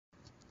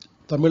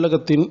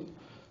தமிழகத்தின்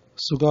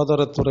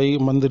சுகாதாரத்துறை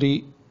மந்திரி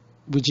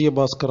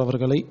விஜயபாஸ்கர்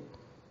அவர்களை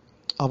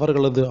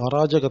அவர்களது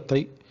அராஜகத்தை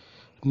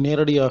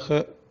நேரடியாக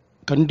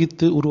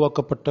கண்டித்து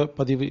உருவாக்கப்பட்ட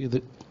பதிவு இது.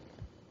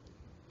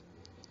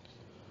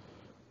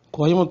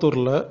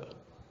 கோயம்புத்தூரில்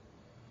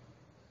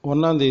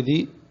 1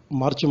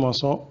 மார்ச்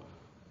மாதம்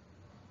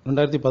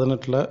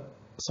 2018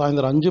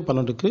 சாயந்தரம்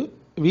 5:12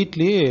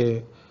 வீட்லேயே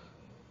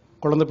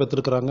குழந்தை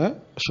பெற்றிருக்கிறாங்க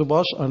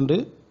சுபாஷ் அண்டு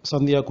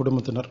சந்தியா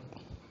குடும்பத்தினர்.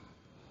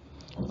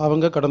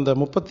 அவங்க கடந்த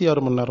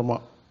 36 மணி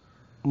நேரமாக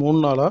 3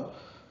 நாளாக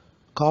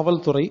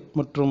காவல்துறை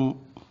மற்றும்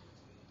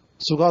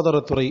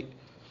சுகாதாரத்துறை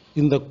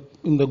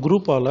இந்த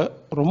குரூப்பால்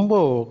ரொம்ப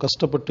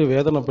கஷ்டப்பட்டு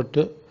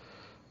வேதனைப்பட்டு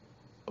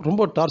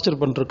ரொம்ப டார்ச்சர்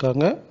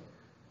பண்ணிருக்காங்க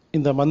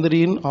இந்த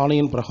மந்திரியின்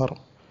ஆணையின்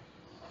பிரகாரம்.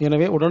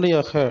 எனவே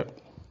உடனடியாக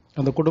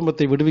அந்த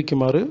குடும்பத்தை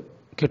விடுவிக்குமாறு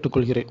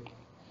கேட்டுக்கொள்கிறேன்.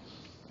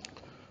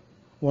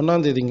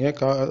 1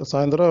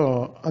 சாயந்தரம்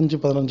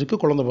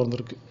 5:15 குழந்தை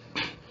பிறந்திருக்கு.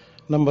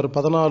 Number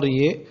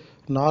 14A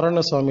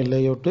Narayanasamy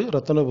layout,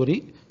 Ratnapuri,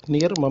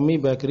 near mummy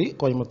bakery,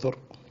 Coimbatore.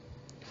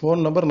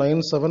 Phone number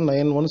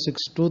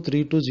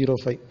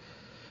 9791623205,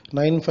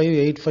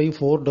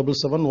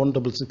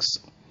 9585477166.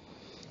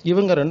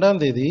 இவங்க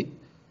 2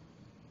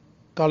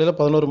 காலையில்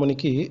 11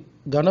 மணிக்கு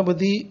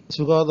கணபதி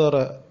சுகாதார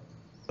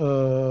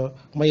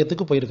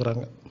மையத்துக்கு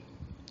போயிருக்கிறாங்க.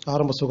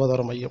 ஆரம்ப சுகாதார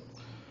மையம்.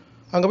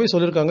 அங்கே போய்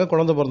சொல்லியிருக்காங்க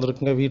குழந்தை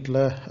பிறந்திருக்குங்க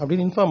வீட்டில்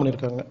அப்படின்னு இன்ஃபார்ம்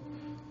பண்ணியிருக்காங்க.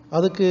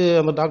 அதுக்கு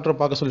அந்த டாக்டரை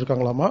பார்க்க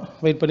சொல்லியிருக்காங்களாமா.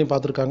 வெயிட் பண்ணி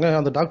பார்த்துருக்காங்க.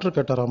 அந்த டாக்டர்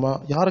கேட்டாராமா,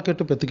 யாரை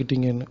கேட்டு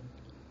பெற்றுக்கிட்டீங்கன்னு.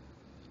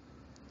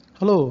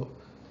 ஹலோ,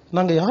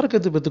 நாங்கள் யாரை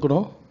கேட்டு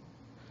பெற்றுக்கணும்?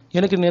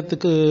 எனக்கு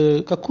நேற்றுக்கு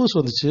கக்கூஸ்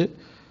வந்துச்சு,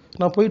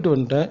 நான் போயிட்டு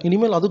வந்துட்டேன்.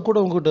 இனிமேல் அது கூட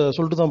உங்கள்கிட்ட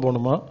சொல்லிட்டு தான்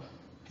போகணுமா?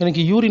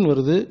 எனக்கு யூரின்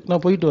வருது,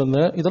 நான் போயிட்டு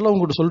வந்தேன், இதெல்லாம்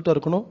உங்கள்கிட்ட சொல்லிட்டா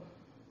இருக்கணும்?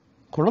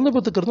 குழந்தை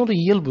பெற்றுக்கிறது ஒரு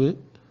இயல்பு,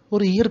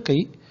 ஒரு இயற்கை.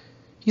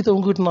 இதை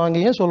உங்கள்கிட்ட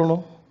நாங்கள் ஏன்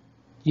சொல்லணும்?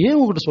 ஏன்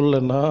உங்கள்கிட்ட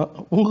சொல்லலைன்னா,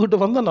 உங்கள்கிட்ட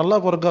வந்தால் நல்லா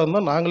பிறக்கா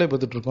இருந்தால் நாங்களே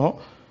பெற்றுட்ருக்கோம்.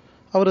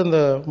 அவர் இந்த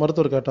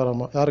மருத்துவர்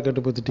கேட்டாராமா, யாரை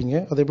கேட்டு பெற்றுட்டீங்க,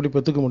 அதை எப்படி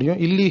பெற்றுக்க முடியும்?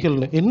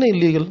 இல்லீகல்னு. என்ன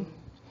இல்லீகல்?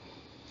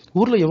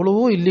 ஊரில்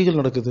எவ்வளவோ இல்லீகல்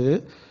நடக்குது,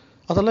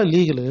 அதெல்லாம்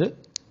லீகலு,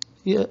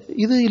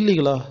 இது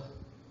இல்லீகலா?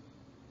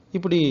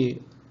 இப்படி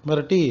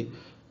மிரட்டி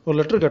ஒரு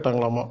லெட்டர்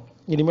கேட்டாங்களாமா.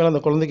 இனிமேல்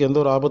அந்த குழந்தைக்கு எந்த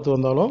ஒரு ஆபத்து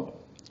வந்தாலும்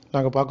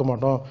நாங்கள் பார்க்க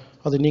மாட்டோம்,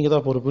 அது நீங்கள்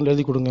தான் பொறுப்புன்னு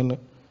எழுதி கொடுங்கன்னு.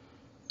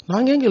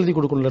 நாங்கள் எங்கே எழுதி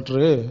கொடுக்கணும்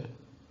லெட்ரு?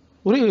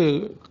 ஒரே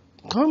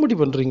காமெடி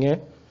பண்ணுறீங்க.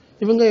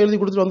 இவங்க எழுதி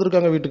கொடுத்துட்டு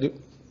வந்திருக்காங்க வீட்டுக்கு.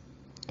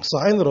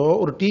 சாயந்தரம்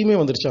ஒரு டீமே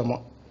வந்துருச்சாமா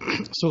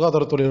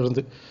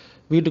சுகாதாரத்துறையிலிருந்து.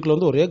 வீட்டுக்குள்ளே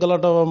வந்து ஒரே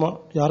கலாட்டாவாமா.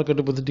 யாரை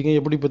கட்டு பெற்றுட்டீங்க,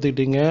 எப்படி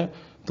பெற்றுக்கிட்டீங்க,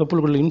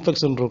 தொப்புளுக்குள்ள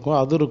இன்ஃபெக்ஷன் இருக்கும்,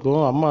 அது இருக்கும்,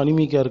 அம்மா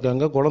அனிமிக்காக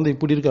இருக்காங்க, குழந்தை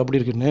இப்படி இருக்குது அப்படி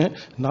இருக்குன்னு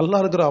நல்லா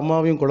இருக்கிற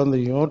அம்மாவையும்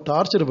குழந்தையும்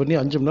டார்ச்சர் பண்ணி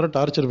 5 மணி நேரம்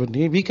டார்ச்சர்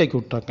பண்ணி வீக்காக்கி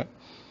விட்டாங்க.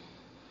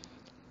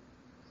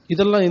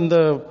 இதெல்லாம் இந்த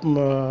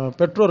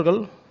பெற்றோர்கள்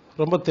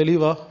ரொம்ப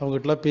தெளிவாக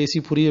அவங்ககிட்டலாம் பேசி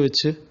புரிய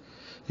வச்சு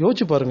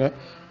யோசிச்சு பாருங்கள்.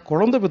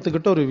 குழந்தை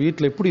பெற்றுக்கிட்ட ஒரு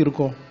வீட்டில் எப்படி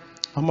இருக்கும்?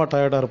 அம்மா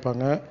டயர்டாக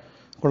இருப்பாங்க,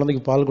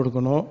 குழந்தைக்கு பால்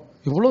கொடுக்கணும்,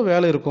 இவ்வளோ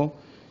வேலை இருக்கும்.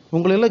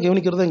 உங்களையெல்லாம்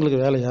கவனிக்கிறது எங்களுக்கு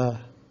வேலையா?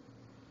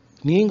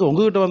 நீங்கள்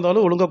உங்ககிட்ட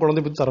வந்தாலும் ஒழுங்காக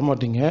குழந்தை பற்றி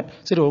தரமாட்டீங்க.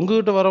 சரி,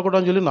 உங்ககிட்ட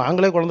வரக்கூடாதுன்னு சொல்லி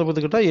நாங்களே குழந்தை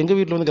பற்றிக்கிட்டால் எங்கள்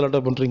வீட்டில் வந்து கலாட்டா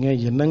பண்ணுறீங்க.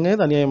 என்னங்க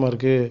இது அநியாயமாக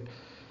இருக்குது?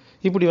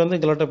 இப்படி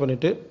வந்து கலாட்டா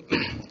பண்ணிவிட்டு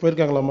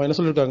போயிருக்காங்களாம்மா. என்ன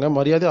சொல்லியிருக்காங்க,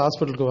 மரியாதை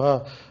ஹாஸ்பிட்டலுக்கு வா,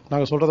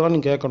 நாங்கள் சொல்கிறதெல்லாம்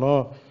நீங்கள்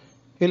கேட்கணும்,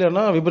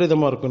 இல்லைன்னா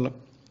விபரீதமாக இருக்குன்னு.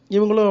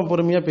 இவங்களும்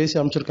பொறுமையாக பேசி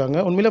அனுப்பிச்சிருக்காங்க.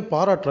 உண்மையிலே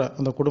பாராட்டுறேன்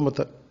அந்த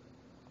குடும்பத்தை.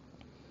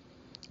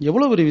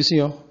 எவ்வளோ பெரிய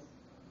விஷயம்.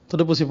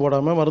 தடுப்பூசி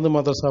போடாமல் மருந்து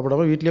மாத்திரை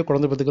சாப்பிடாமல் வீட்லேயே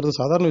குழந்தை பெற்றுக்கிறது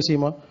சாதாரண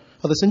விஷயமா?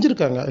 அதை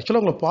செஞ்சுருக்காங்க. ஆக்சுவலாக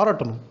அவங்களை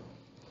பாராட்டணும்.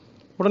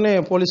 உடனே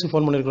போலீஸுக்கு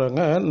ஃபோன்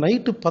பண்ணியிருக்கிறாங்க.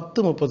 நைட்டு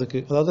 10:30,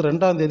 அதாவது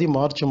 2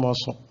 மார்ச்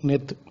மாதம்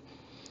நேற்று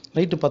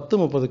நைட்டு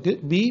 10:30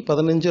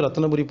 B15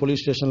 ரத்தனபுரி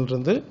போலீஸ்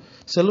ஸ்டேஷன்லேருந்து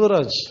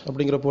செல்வராஜ்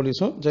அப்படிங்கிற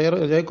போலீஸும்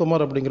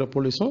ஜெயக்குமார் அப்படிங்கிற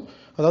போலீஸும்,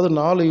 அதாவது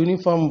 4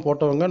 யூனிஃபார்ம்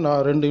போட்டவங்க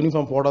 2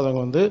 யூனிஃபார்ம்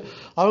போடாதவங்க வந்து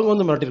அவங்க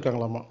வந்து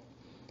மிரட்டியிருக்காங்களாமா.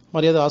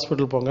 மரியாதை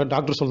ஹாஸ்பிட்டல் போங்க,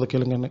 டாக்டர் சொல்கிறத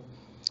கேளுங்கன்னு.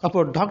 அப்போ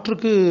டாக்டர்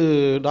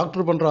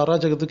பண்ணுற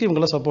அராஜகத்துக்கு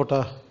இவங்கெல்லாம் சப்போர்ட்டா?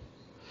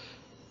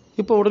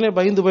 இப்போ உடனே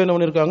பயந்து என்ன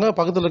பண்ணியிருக்காங்க,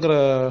 பக்கத்தில் இருக்கிற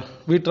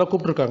வீட்டில்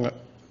கூப்பிட்ருக்காங்க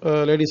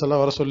லேடிஸ்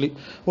எல்லாம் வர சொல்லி.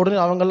 உடனே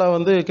அவங்கெல்லாம்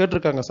வந்து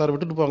கேட்டிருக்காங்க, சார்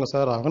விட்டுட்டு போங்க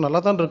சார், அவங்க நல்லா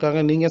தான் இருக்காங்க,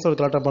 நீங்கள் ஏன் சார்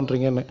கலாட்டா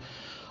பண்ணுறீங்கன்னு.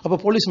 அப்போ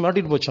போலீஸ்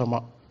மாட்டிட்டு போச்சாமா.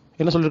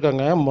 என்ன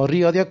சொல்லியிருக்காங்க,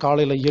 மரியாதையாக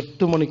காலையில்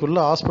 8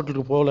 மணிக்குள்ளே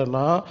ஹாஸ்பிட்டலுக்கு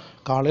போகலன்னா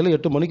காலையில்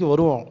 8 மணிக்கு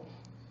வருவோம்,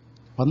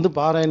 வந்து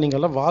பாரு,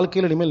 நீங்கள்லாம்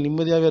வாழ்க்கையில் இனிமேல்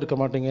நிம்மதியாகவே இருக்க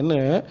மாட்டீங்கன்னு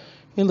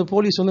இந்த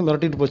போலீஸ் வந்து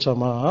மிரட்டிட்டு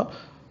போச்சாமா.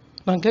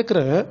 நான்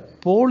கேட்குறேன்,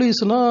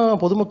 போலீஸ்னால்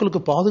பொதுமக்களுக்கு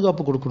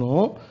பாதுகாப்பு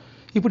கொடுக்கணும்,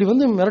 இப்படி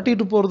வந்து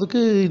மிரட்டிட்டு போகிறதுக்கு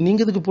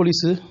நீங்கள் எதுக்கு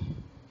போலீஸு?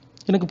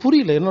 எனக்கு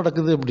புரியல என்ன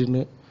நடக்குது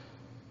அப்படின்னு.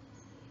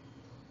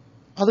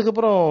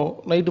 அதுக்கப்புறம்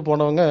நைட்டு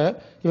போனவங்க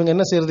இவங்க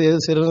என்ன செய்கிறது எது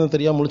செய்கிறதுன்னு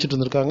தெரியாமல் முழிச்சிட்டு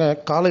இருந்திருக்காங்க.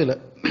 காலையில்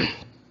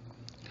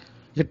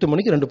 8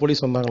 மணிக்கு 2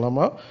 போலீஸ்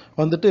வந்தாங்களாமா.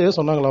 வந்துட்டு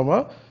சொன்னாங்களாமா,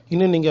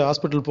 இன்னும் நீங்கள்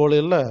ஹாஸ்பிட்டல்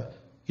போகல,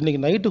 இன்றைக்கி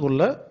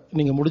நைட்டுக்குள்ளே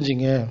நீங்கள்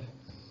முடிஞ்சிங்க,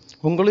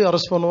 உங்களையும்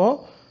அரெஸ்ட் பண்ணுவோம்,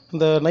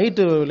 இந்த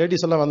நைட்டு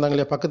லேடிஸ் எல்லாம் வந்தாங்க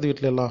இல்லையா பக்கத்து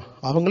வீட்டில எல்லாம்,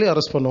 அவங்களையும்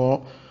அரெஸ்ட் பண்ணுவோம்,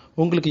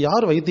 உங்களுக்கு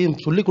யார்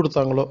வைத்தியம் சொல்லி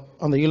கொடுத்தாங்களோ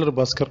அந்த ஈழர்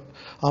பாஸ்கர்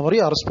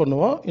அவரையும் அரெஸ்ட்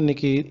பண்ணுவோம்,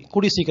 இன்றைக்கி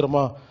கூடி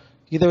சீக்கிரமாக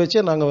இதை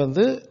வச்சே நாங்கள்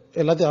வந்து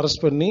எல்லாத்தையும்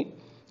அரெஸ்ட் பண்ணி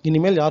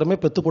இனிமேல் யாருமே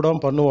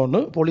பெற்றுக்கூடாமல் பண்ணுவோன்னு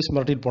போலீஸ்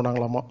மிரட்டிட்டு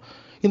போனாங்களாமா.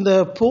 இந்த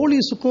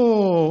போலீஸுக்கும்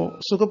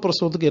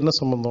சுகப்பிரசவத்துக்கு என்ன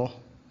சம்பந்தம்?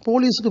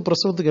 போலீஸுக்கு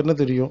பிரசவத்துக்கு என்ன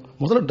தெரியும்?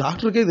 முதல்ல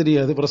டாக்டருக்கே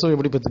தெரியாது பிரசவம்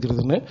எப்படி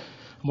பெற்றுக்கிறதுன்னு.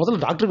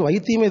 முதல்ல டாக்டருக்கு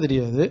வைத்தியமே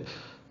தெரியாது.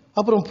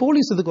 அப்புறம்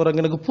போலீஸ் இதுக்கு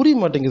வராங்க, எனக்கு புரிய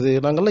மாட்டேங்குது.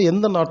 நாங்கள்லாம்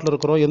எந்த நாட்டில்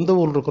இருக்கிறோம், எந்த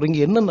ஊரில் இருக்கிறோம்,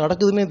 இங்கே என்ன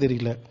நடக்குதுன்னே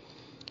தெரியல.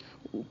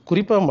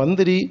 குறிப்பாக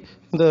மந்திரி,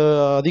 இந்த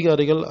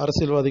அதிகாரிகள்,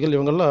 அரசியல்வாதிகள்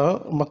இவங்கெல்லாம்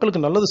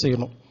மக்களுக்கு நல்லது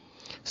செய்யணும்.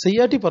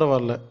 செய்யாட்டி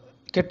பரவாயில்ல,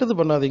 கெட்டது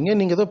பண்ணாதீங்க.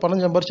 நீங்கள் ஏதோ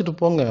பணம் சம்பாரிச்சிட்டு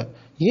போங்க,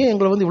 ஏன்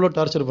எங்களை வந்து இவ்வளோ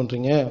டார்ச்சர்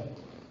பண்ணுறீங்க?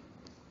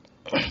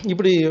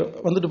 இப்படி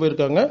வந்துட்டு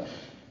போயிருக்காங்க.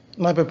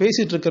 நான் இப்போ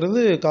பேசிகிட்டு இருக்கிறது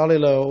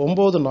காலையில்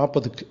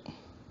 9:40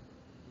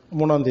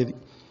 3ஆம் தேதி.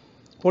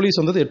 போலீஸ்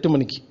வந்தது 8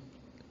 மணிக்கு.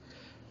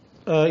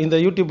 இந்த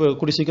யூடியூப்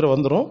கூடி சீக்கிரம்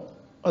வந்துடும்,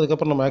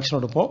 அதுக்கப்புறம் நம்ம ஆக்ஷன்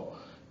எடுப்போம்.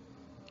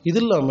 இது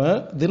இல்லாமல்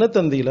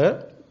தினத்தந்தியில்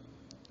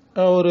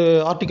ஒரு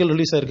ஆர்டிக்கல்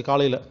ரிலீஸ் ஆகிருக்கு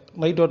காலையில்,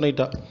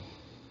 நைட்டாக.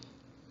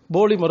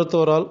 போலி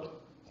மருத்துவரால்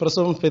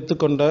பிரசவம்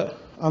பெற்றுக்கொண்ட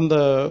அந்த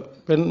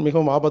பெண்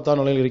மிகவும்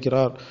ஆபத்தான நிலையில்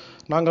இருக்கிறார்.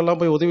 நாங்கள்லாம்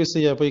போய் உதவி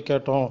செய்ய போய்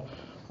கேட்டோம்,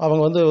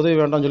 அவங்க வந்து உதவி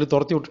வேண்டாம்னு சொல்லி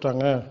துரத்தி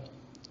விட்டுட்டாங்க.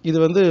 இது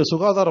வந்து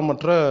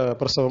சுகாதாரமற்ற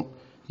பிரசவம்.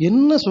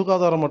 என்ன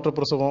சுகாதாரமற்ற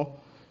பிரசவம்?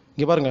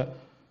 இங்கே பாருங்கள்,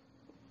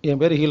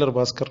 என் பேர் ஹீலர்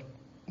பாஸ்கர்,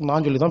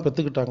 நான் சொல்லி தான்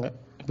பெற்றுக்கிட்டாங்க.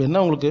 இப்போ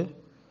என்ன உங்களுக்கு?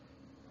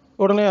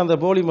 உடனே அந்த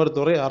போலி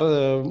மருத்துவரை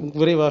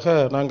விரைவாக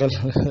நாங்கள்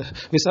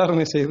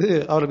விசாரணை செய்து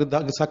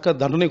அவருக்கு சக்க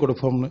தண்டனை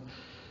கொடுப்போம்னு.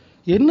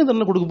 என்ன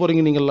தண்டனை கொடுக்க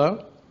போகிறீங்க நீங்கள்லாம்?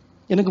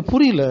 எனக்கு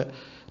புரியல.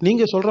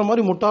 நீங்கள் சொல்கிற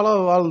மாதிரி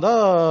முட்டாளாக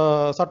வாழ்ந்தால்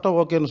சட்டம்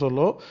ஓகேன்னு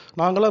சொல்லும்.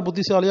 நாங்களாம்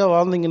புத்திசாலியாக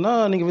வாழ்ந்தீங்கன்னா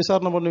நீங்கள்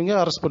விசாரணை பண்ணுவீங்க,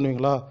 அரெஸ்ட்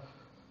பண்ணுவீங்களா?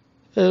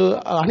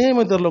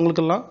 அநியாயமாக தெரியல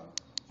உங்களுக்கெல்லாம்.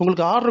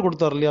 உங்களுக்கு ஆர்டர்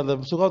கொடுத்தார் இல்லையா அந்த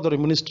சுகாதாரத்துறை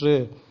மினிஸ்டரு,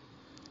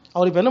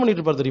 அவர் இப்போ என்ன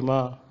பண்ணிட்டு இருப்பார் தெரியுமா?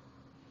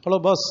 ஹலோ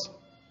பாஸ்,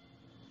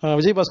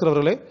 விஜய் பாஸ்கர்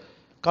அவர்களே,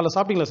 காலைல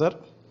சாப்பிட்டீங்களா சார்?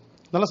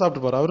 நல்லா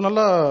சாப்பிட்டுப்பார். அவர்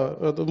நல்லா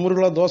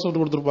முருகலாக தோசை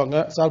விட்டு கொடுத்துருப்பாங்க,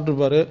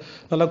 சாப்பிட்டுருப்பார்,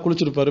 நல்லா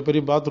குளிச்சுருப்பார்.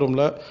 பெரிய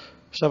பாத்ரூமில்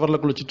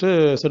ஷவரில் குளிச்சுட்டு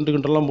சென்ட்டு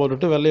கிண்டெல்லாம்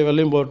போட்டுட்டு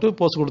வெள்ளையும் போட்டு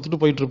போஸ்ட் கொடுத்துட்டு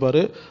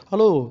போயிட்டுருப்பார்.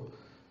 ஹலோ,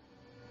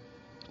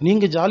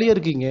 நீங்கள் ஜாலியாக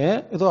இருக்கீங்க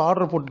ஏதோ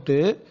ஆர்டர் போட்டுட்டு.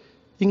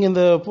 இங்கே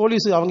இந்த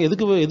போலீஸ் அவங்க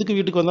எதுக்கு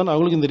வீட்டுக்கு வந்தான்னு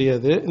அவங்களுக்கும்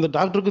தெரியாது, இந்த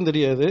டாக்டருக்கும்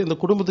தெரியாது, இந்த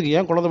குடும்பத்துக்கு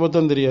ஏன் குழந்தை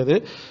பார்த்தோன்னு தெரியாது.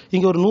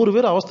 இங்கே ஒரு 100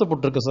 பேர்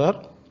அவஸ்தைப்பட்டிருக்கு சார்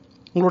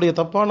உங்களுடைய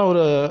தப்பான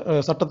ஒரு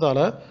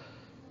சட்டத்தால்.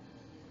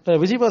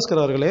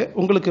 விஜயபாஸ்கர் அவர்களே,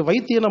 உங்களுக்கு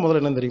வைத்தியம்னா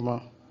முதல்ல என்ன தெரியுமா?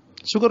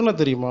 சுகர்னா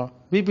தெரியுமா?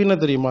 பிபின்னா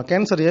தெரியுமா?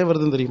 கேன்சர் ஏன்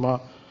வருதுன்னு தெரியுமா?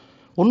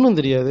 ஒன்றும்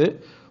தெரியாது.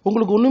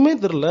 உங்களுக்கு ஒன்றுமே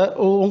தெரில.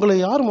 உங்களை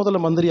யார் முதல்ல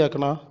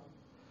மந்திரியாக்குனா?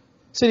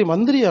 சரி,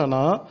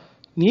 மந்திரியானா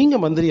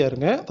நீங்கள் மந்திரியா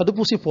இருங்க,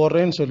 தடுப்பூசி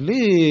போடுறேன்னு சொல்லி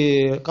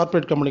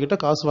கார்ப்பரேட் கம்பெனிக்கிட்ட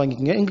காசு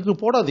வாங்கிக்கங்க, எங்களுக்கு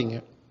போடாதீங்க,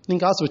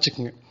 நீங்கள் காசு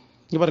வச்சுக்கோங்க.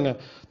 இங்கே பாருங்கள்,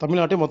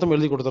 தமிழ்நாட்டே மொத்தம்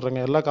எழுதி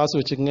கொடுத்துட்றேங்க, எல்லா காசு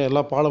வச்சுக்கோங்க,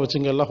 எல்லா பாலம்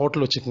வச்சுங்க, எல்லா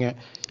ஹோட்டல் வச்சுக்கோங்க,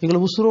 எங்களை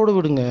உசுரோடு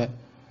விடுங்க.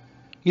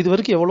 இது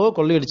வரைக்கும் எவ்வளோ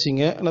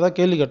கொள்ளையடிச்சிங்க, என்னதான்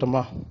கேள்வி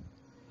கேட்டோமா?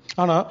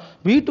 ஆனால்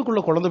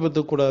வீட்டுக்குள்ளே குழந்தை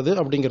பெற்றுக்கூடாது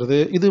அப்படிங்கிறது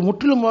இது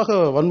முற்றிலுமாக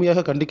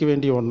வன்மையாக கண்டிக்க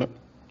வேண்டிய ஒன்று.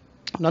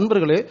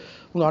 நண்பர்களே,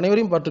 உங்கள்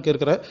அனைவரையும் பார்த்து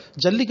கேட்குற,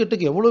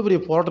 ஜல்லிக்கட்டுக்கு எவ்வளோ பெரிய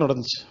போராட்டம்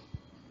நடந்துச்சு.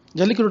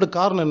 ஜல்லிக்கட்டோட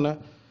காரணம் என்ன?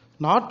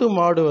 நாட்டு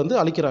மாடு வந்து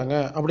அழிக்கிறாங்க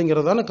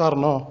அப்படிங்கிறதான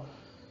காரணம்.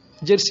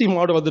 ஜெர்சி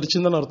மாடு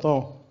வந்துடுச்சுன்னு தானே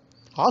அர்த்தம்.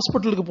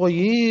 ஹாஸ்பிட்டலுக்கு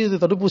போய் இது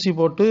தடுப்பூசி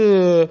போட்டு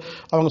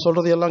அவங்க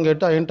சொல்கிறதையெல்லாம்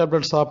கேட்டு அயன்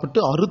டேப்லெட் சாப்பிட்டு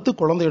அறுத்து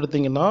குழந்தை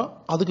எடுத்திங்கன்னா,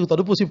 அதுக்கு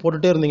தடுப்பூசி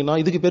போட்டுகிட்டே இருந்தீங்கன்னா,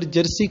 இதுக்கு பேர்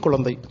ஜெர்சி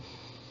குழந்தை.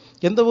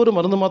 எந்த ஒரு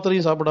மருந்து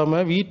மாத்திரையும் சாப்பிடாம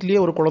வீட்லேயே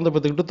ஒரு குழந்தை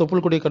பெற்றுக்கிட்டு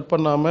தொப்புள் கொடியை கட்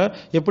பண்ணாமல்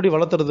எப்படி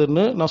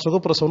வளர்த்துறதுன்னு நான்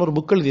சுகப்பிரசவம்னு ஒரு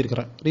புக்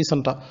எழுதியிருக்கிறேன்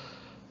ரீசெண்டாக.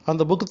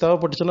 அந்த புக்கு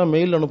தேவைப்பட்டுச்சுன்னா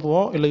மெயில்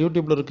அனுப்புவோம், இல்லை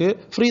யூடியூப்பில் இருக்குது,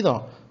 ஃப்ரீ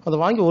தான். அதை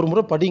வாங்கி ஒரு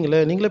முறை படிங்களே,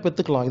 நீங்களே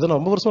பெற்றுக்கலாம். இதை நான்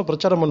ரொம்ப வருஷமாக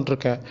பிரச்சாரம்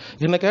பண்ணிட்டுருக்கேன்.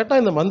 என்னை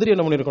கேட்டால் இந்த மந்திரி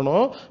என்ன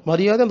பண்ணியிருக்கணும்,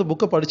 மரியாதை அந்த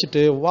புக்கை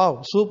படிச்சுட்டு வா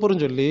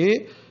சூப்பர்னு சொல்லி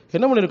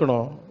என்ன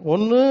பண்ணியிருக்கணும்,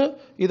 ஒன்று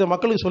இதை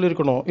மக்களுக்கு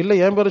சொல்லியிருக்கணும், இல்லை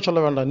என் பேரை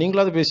சொல்ல வேண்டாம்,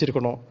 நீங்களாவது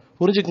பேசியிருக்கணும்.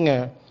 புரிஞ்சுக்குங்க,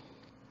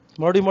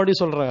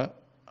 மறுபடியும் சொல்கிறேன்,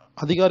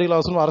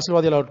 அதிகாரிகளாகட்டும்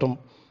அரசியல்வாதிகளாகட்டும்,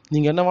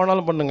 நீங்கள் என்ன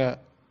வேணாலும் பண்ணுங்கள்,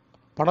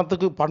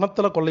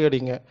 பணத்தில்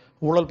கொள்ளையடிங்க,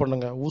 ஊழல்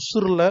பண்ணுங்கள்,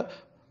 உசுரில்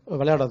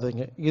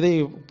விளையாடாதீங்க. இதை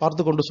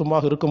பார்த்து கொண்டு சும்மா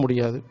இருக்க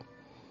முடியாது.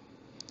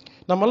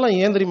 நம்மெல்லாம்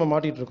ஏன் தெரியுமா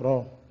மாட்டிகிட்டு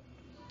இருக்கிறோம்?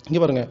 இங்கே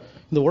பாருங்கள்,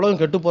 இந்த உலகம்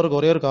கெட்டு போகிறதுக்கு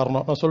ஒரே ஒரு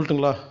காரணம் நான்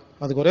சொல்லட்டுங்களா?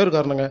 அதுக்கு ஒரே ஒரு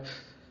காரணங்க,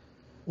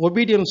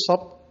 ஒபீடியன்ஸ்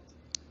ஆஃப்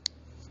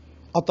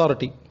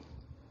அத்தாரிட்டி.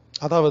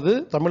 அதாவது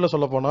தமிழில்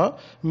சொல்லப்போனால்,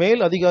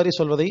 மேல் அதிகாரி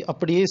சொல்வதை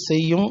அப்படியே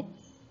செய்யும்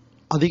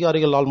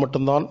அதிகாரிகளால்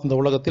மட்டும்தான் இந்த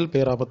உலகத்தில்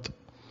பேராபத்து.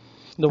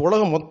 இந்த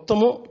உலகம்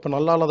மொத்தமும் இப்போ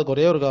நல்லா இல்லாததுக்கு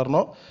ஒரே ஒரு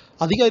காரணம்,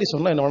 அதிகாரி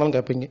சொன்னால் என்ன வேணாலும்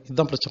கேட்பீங்க.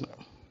 இதுதான் பிரச்சனை.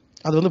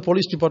 அது வந்து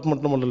போலீஸ்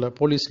டிபார்ட்மெண்ட் மட்டும் இல்லை,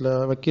 போலீஸில்,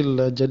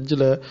 வக்கீலில்,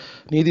 ஜட்ஜில்,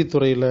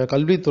 நீதித்துறையில்,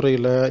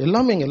 கல்வித்துறையில்,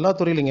 எல்லாமே இங்கே எல்லா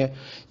துறையிலைங்க.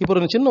 இப்போ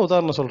ஒரு சின்ன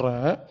உதாரணம்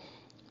சொல்கிறேன்.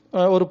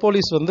 ஒரு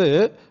போலீஸ் வந்து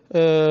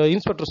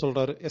இன்ஸ்பெக்டர்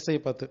சொல்கிறாரு எஸ்ஐ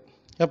பார்த்து,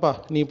 ஏப்பா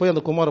நீ போய்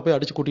அந்த குமாரை போய்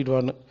அடித்து கூட்டிகிட்டு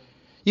வான்னு.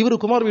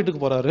 இவர் குமார் வீட்டுக்கு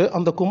போகிறாரு.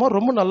 அந்த குமார்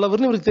ரொம்ப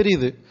நல்லவர்னு இவருக்கு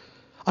தெரியுது,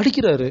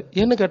 அடிக்கிறாரு.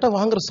 என்ன கேட்டால்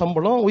வாங்குற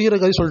சம்பளம்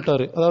உயிரகாரி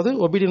சொல்லிட்டாரு. அதாவது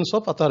ஒபீடியன்ஸ்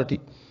ஆஃப் அத்தாரிட்டி.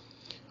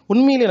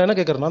 உண்மையிலே நான் என்ன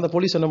கேட்குறேன்னா, அந்த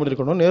போலீஸ் என்ன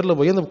பண்ணியிருக்கணும், நேரில்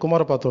போய் அந்த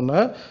குமாரை பார்த்தோன்னே,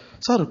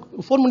 சார்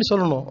ஃபோன் பண்ணி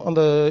சொல்லணும்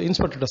அந்த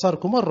இன்ஸ்பெக்டர்கிட்ட, சார்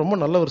குமார் ரொம்ப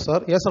நல்லவர்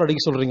சார், ஏன் சார்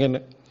அடிக்க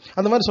சொல்கிறீங்கன்னு.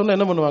 அந்த மாதிரி சொன்னால்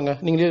என்ன பண்ணுவாங்க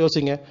நீங்களே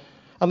யோசிங்க.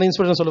 அந்த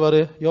இன்ஸ்பெக்டர்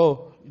சொல்லுவார், யோ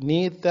நீ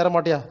தேர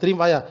மாட்டியா,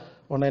 திரும்பி வாயா,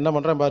 உன்னை என்ன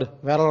பண்ணுறேன் பாரு,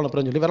 வேற ஆள்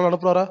அனுப்புறேன்னு சொல்லி வேற ஆள்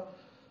அனுப்புவாரா?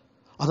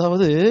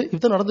 அதாவது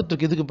இதுதான் நடந்துட்டு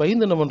இருக்கு. இதுக்கு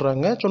பயந்து என்ன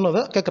பண்ணுறாங்க,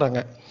 சொன்னதை கேட்குறாங்க.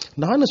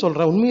 நான் என்ன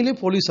சொல்கிறேன், உண்மையிலே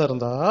போலீஸாக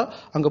இருந்தால்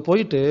அங்கே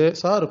போயிட்டு,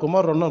 சார்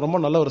குமார் ரொம்ப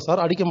நல்லவர்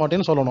சார், அடிக்க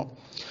மாட்டேன்னு சொல்லணும்.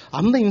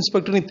 அந்த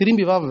இன்ஸ்பெக்டர் நீ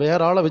திரும்பி வா வேற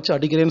ஆளை வச்சு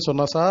அடிக்கிறேன்னு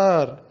சொன்னா,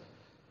 சார்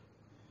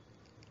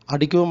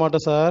அடிக்கவும்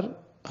மாட்டேன் சார்,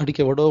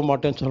 அடிக்க விடவும்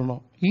மாட்டேன்னு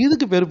சொல்லணும்.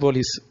 இதுக்கு பேர்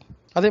போலீஸ்.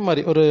 அதே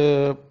மாதிரி ஒரு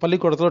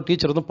பள்ளிக்கூடத்தில்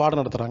டீச்சர் வந்து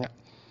பாடம் நடத்துகிறாங்க.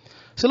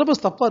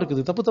 சிலபஸ் தப்பாக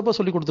இருக்குது, தப்பாக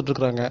சொல்லி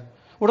கொடுத்துட்ருக்குறாங்க.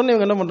 உடனே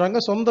இவங்க என்ன பண்ணுறாங்க,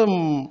 சொந்த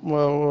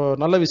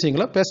நல்ல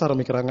விஷயங்களை பேச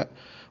ஆரம்பிக்கிறாங்க.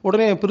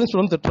 உடனே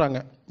பிரின்சிபல் வந்து திட்டுறாங்க,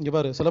 இங்கே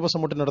பாரு சிலபஸை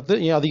மட்டும் நடத்து,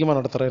 ஏன் அதிகமாக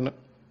நடத்துகிறேன்னு.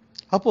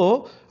 அப்போது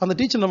அந்த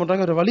டீச்சர் என்ன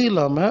பண்ணுறாங்க, ஒரு வழி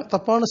இல்லாமல்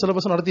தப்பான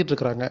சிலபஸை நடத்திட்டு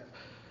இருக்கிறாங்க.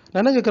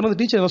 நான் என்ன கேட்குறது,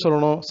 டீச்சர் என்ன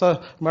சொல்லணும், சார்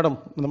மேடம்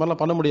இந்த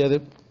மாதிரிலாம் பண்ண முடியாது,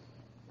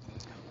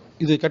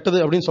 இது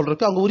கெட்டது அப்படின்னு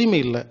சொல்கிறதுக்கு அவங்க உரிமை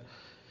இல்லை.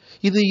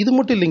 இது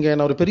மட்டும் இல்லைங்க,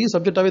 நான் ஒரு பெரிய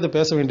சப்ஜெக்டாகவே இதை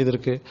பேச வேண்டியது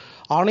இருக்குது.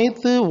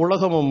 அனைத்து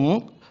உலகமும்,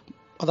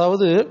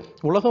 அதாவது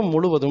உலகம்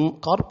முழுவதும்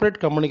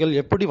கார்ப்பரேட் கம்பெனிகள்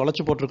எப்படி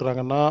வளர்ச்சி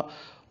போட்டிருக்கிறாங்கன்னா,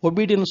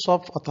 ஒபீடியன்ஸ்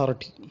ஆஃப்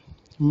அத்தாரிட்டி.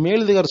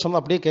 மேலதிகாரி சொன்னால்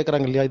அப்படியே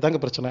கேட்குறாங்க இல்லையா, இதாங்க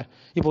பிரச்சனை.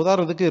 இப்போ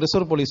உதாரணத்துக்கு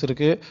ரிசர்வ் போலீஸ்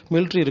இருக்குது,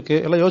 மிலிட்ரி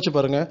இருக்குது, எல்லாம் யோசிச்சு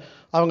பாருங்கள்.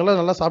 அவங்களாம்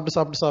நல்லா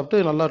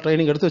சாப்பிட்டு நல்லா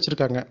ட்ரைனிங் எடுத்து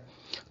வச்சுருக்காங்க.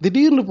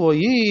 திடீர்னு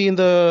போய்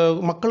இந்த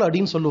மக்களை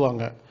அடின்னு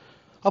சொல்லுவாங்க.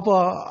 அப்போ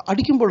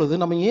அடிக்கும் பொழுது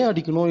நம்ம ஏன்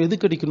அடிக்கணும்,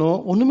 எதுக்கு அடிக்கணும்,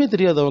 ஒன்றுமே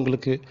தெரியாது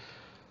அவங்களுக்கு.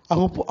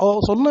 அவங்க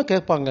சொன்னால்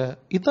கேட்பாங்க.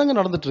 இதுதாங்க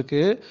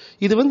நடந்துட்டுருக்கு.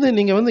 இது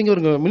நீங்கள் இங்கே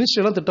ஒரு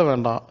மினிஸ்ட்ரியெல்லாம் திட்ட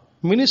வேண்டாம்.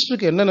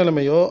 மினிஸ்டருக்கு என்ன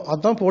நிலைமையோ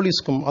அதான்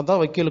போலீஸுக்கும், அதான்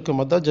வக்கீலுக்கும்,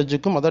 அதான்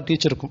ஜட்ஜுக்கும், அதான்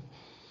டீச்சருக்கும்,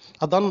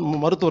 அதான்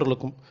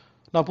மருத்துவர்களுக்கும்.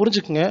 நான்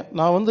புரிஞ்சுக்குங்க,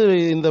 நான்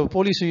இந்த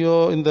போலீஸையோ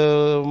இந்த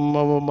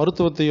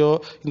மருத்துவத்தையோ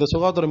இந்த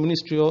சுகாதார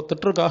மினிஸ்ட்ரியோ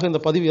திட்டத்துக்காக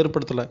இந்த பதிவு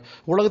ஏற்படுத்தலை.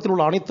 உலகத்தில்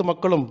உள்ள அனைத்து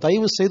மக்களும்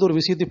தயவு செய்து ஒரு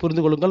விஷயத்தை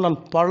புரிந்து கொள்ளுங்கள். நான்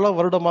பல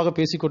வருடமாக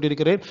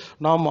பேசிக்கொண்டிருக்கிறேன்.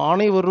 நாம்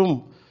அனைவரும்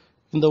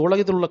இந்த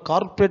உலகத்தில் உள்ள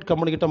கார்ப்பரேட்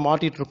கம்பெனிக்கிட்ட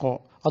மாட்டிகிட்டு இருக்கோம்.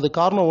 அது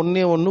காரணம்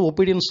ஒன்றே ஒன்று,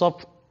 ஒபீடியன்ஸ்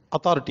ஆஃப்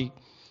அத்தாரிட்டி.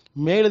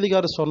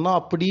 மேலதிகாரி சொன்னால்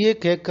அப்படியே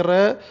கேட்குற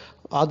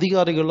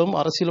அதிகாரிகளும்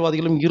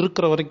அரசியல்வாதிகளும்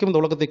இருக்கிற வரைக்கும் இந்த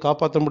உலகத்தை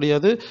காப்பாற்ற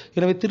முடியாது.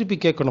 எனவே திருப்பி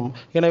கேட்கணும்.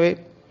 எனவே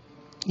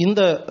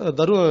இந்த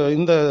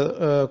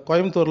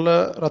கோயம்புத்தூரில்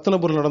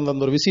ரத்தினபுரியில் நடந்த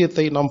அந்த ஒரு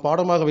விஷயத்தை நாம்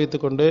பாடமாக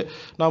வைத்துக்கொண்டு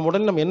நாம்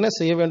உடனே நம்ம என்ன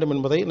செய்ய வேண்டும்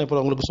என்பதை நான்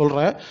இப்போ உங்களுக்கு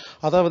சொல்கிறேன்.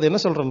 அதாவது என்ன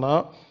சொல்கிறேன்னா,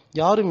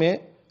 யாருமே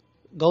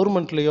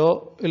கவர்மெண்ட்லேயோ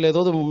இல்லை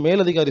ஏதாவது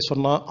மேலதிகாரி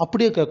சொன்னால்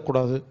அப்படியே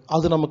கேட்கக்கூடாது.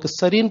 அது நமக்கு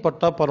சரின்னு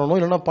பட்டா பண்ணணும்,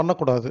 இல்லைன்னா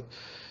பண்ணக்கூடாது.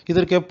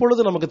 இதற்கு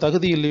எப்பொழுது நமக்கு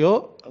தகுதி இல்லையோ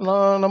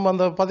நம்ம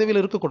அந்த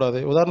பதவியில் இருக்கக்கூடாது.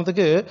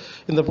 உதாரணத்துக்கு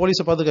இந்த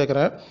போலீஸை பார்த்து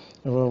கேட்குறேன்,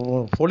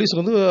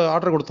 போலீஸுக்கு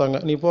ஆர்டர் கொடுத்தாங்க,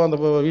 நீ இப்போ அந்த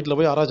வீட்டில்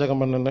போய்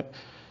அராஜகம் பண்ணுன்னு.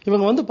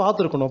 இவங்க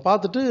பார்த்துருக்கணும்,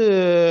 பார்த்துட்டு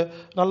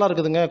நல்லா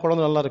இருக்குதுங்க,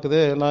 குழந்தை நல்லா இருக்குது,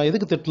 நான்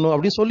எதுக்கு திட்டணும்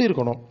அப்படின்னு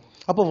சொல்லியிருக்கணும்.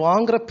 அப்போ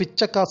வாங்குகிற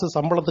பிச்சை காசு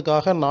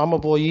சம்பளத்துக்காக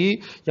நாம் போய்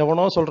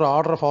எவனோ சொல்கிற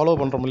ஆர்டரை ஃபாலோ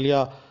பண்ணுறோம்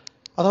இல்லையா.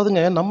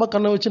 அதாவதுங்க நம்ம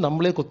கண்ணை வச்சு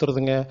நம்மளே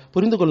குத்துறதுங்க.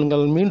 புரிந்து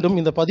கொள்ளுங்கள். மீண்டும்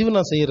இந்த பதிவு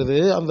நான் செய்கிறது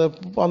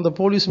அந்த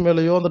போலீஸ்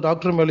மேலேயோ அந்த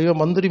டாக்டர் மேலேயோ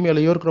மந்திரி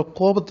மேலேயோ இருக்கிற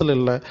கோபத்தில்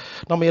இல்லை.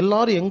 நம்ம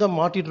எல்லாரும் எங்கே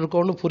மாட்டிகிட்டு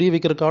இருக்கோம்னு புரிய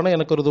வைக்கிறதுக்கான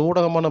எனக்கு ஒரு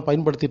ஊடகமாக நான்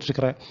பயன்படுத்திகிட்டு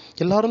இருக்கிறேன்.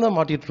 எல்லாரும் தான்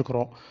மாட்டிகிட்டு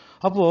இருக்கிறோம்.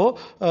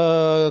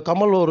 அப்போது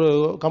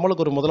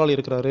கமலுக்கு ஒரு முதலாளி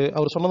இருக்கிறாரு,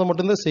 அவர் சொன்னதை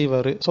மட்டும்தான்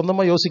செய்வார்,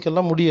 சொந்தமாக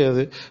யோசிக்கலாம்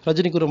முடியாது.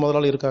 ரஜினிக்கு ஒரு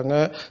முதலாளி இருக்காங்க,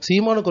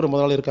 சீமானுக்கு ஒரு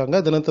முதலாளி இருக்காங்க,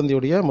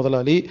 தினத்தந்தியுடைய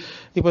முதலாளி.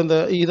 இப்போ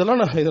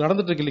இதெல்லாம் இது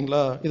நடந்துட்டு இருக்கு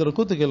இல்லைங்களா. இதோட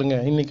கூத்து கேளுங்க.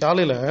 இன்னைக்கு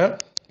காலையில்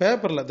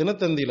பேப்பரில்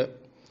தினத்தந்தியில்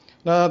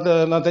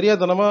நான்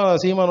தெரியாதனமாக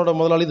சீமானோட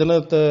முதலாளி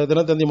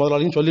தினத்தந்தி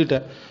முதலாளின்னு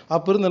சொல்லிட்டேன்.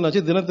 அப்போ இருந்து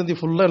என்னாச்சு, தினத்தந்தி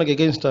ஃபுல்லாக எனக்கு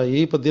எகெயின்ஸ்ட் ஆகி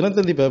இப்போ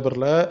தினத்தந்தி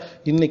பேப்பரில்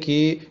இன்னைக்கு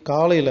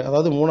காலையில்,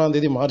 அதாவது 3ஆம்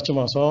தேதி மார்ச்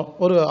மாதம்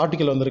ஒரு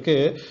ஆர்டிக்கல் வந்திருக்கு.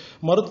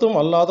 மருத்துவம்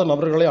அல்லாத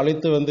நபர்களை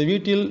அழைத்து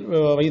வீட்டில்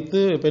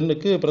வைத்து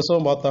பெண்ணுக்கு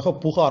பிரசவம் பார்த்தாக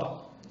புகார்.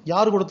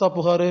 யார் கொடுத்தா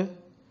புகார்?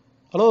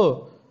 ஹலோ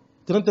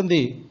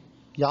தினத்தந்தி,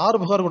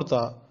 யார் புகார்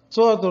கொடுத்தா?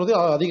 சுகாதாரத்துறை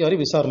அதிகாரி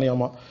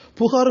விசாரணையாமா.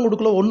 புகாரும்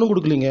கொடுக்கல, ஒன்றும்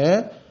கொடுக்கலிங்க.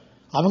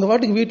 அவங்க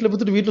வாட்டுக்கு வீட்டில்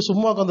பார்த்துட்டு வீட்டில்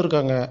சும்மா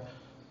உட்காந்துருக்காங்க,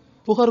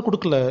 புகார்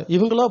கொடுக்கல.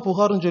 இவங்களா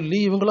புகார்னு சொல்லி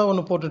இவங்களா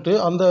ஒன்று போட்டுட்டு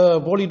அந்த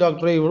போலி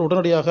டாக்டரை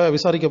உடனடியாக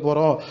விசாரிக்க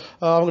போகிறோம்,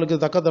 அவங்களுக்கு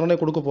தக்க தண்டனை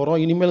கொடுக்க போகிறோம்,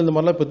 இனிமேல் இந்த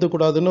மாதிரிலாம்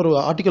பெற்றுக்கூடாதுன்னு ஒரு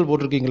ஆர்டிக்கல்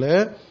போட்டிருக்கீங்களே.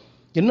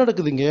 என்ன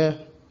நடக்குதுங்க?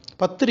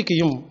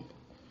 பத்திரிகையும்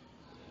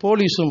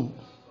போலீஸும்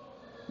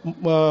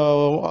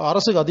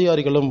அரசு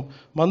அதிகாரிகளும்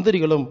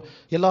மந்திரிகளும்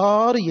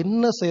எல்லாரும்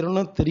என்ன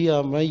செய்யணும்னு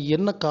தெரியாமல்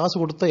என்ன காசு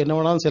கொடுத்தா என்ன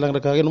வேணாலும்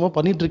செய்யலாங்கிறதுக்காக என்னமோ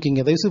பண்ணிட்டு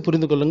இருக்கீங்க. தயவுசெய்து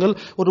புரிந்து கொள்ளுங்கள்.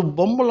 ஒரு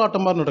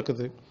பொம்மலாட்டம் மாதிரி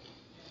நடக்குது.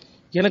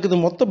 எனக்கு இது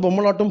மொத்த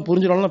பொம்மலாட்டம்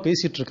புரிஞ்சினாலும் நான்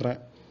பேசிகிட்டு இருக்கிறேன்.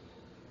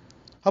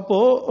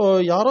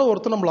 அப்போது யாரோ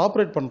ஒருத்தர் நம்மளை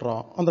ஆப்ரேட்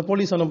பண்ணுறான், அந்த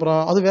போலீஸ்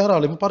அனுப்புகிறான், அது வேற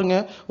ஆள். இப்போ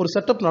பாருங்கள், ஒரு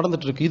செட்டப்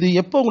நடந்துட்டுருக்கு. இது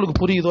எப்போ உங்களுக்கு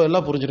புரியுதோ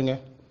எல்லாம் புரிஞ்சிடுங்க.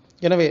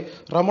 எனவே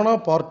ரமணா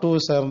பார்ட் 2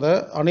 சேர்ந்த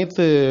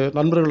அனைத்து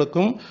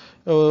நண்பர்களுக்கும்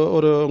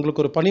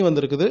உங்களுக்கு ஒரு பணி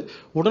வந்திருக்குது.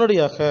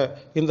 உடனடியாக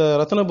இந்த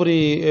ரத்னபுரி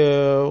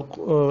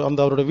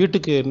அவரோட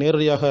வீட்டுக்கு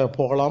நேரடியாக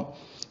போகலாம்.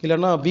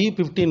 இல்லைன்னா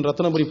V15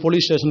 ரத்னபுரி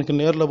போலீஸ் ஸ்டேஷனுக்கு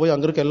நேரில் போய்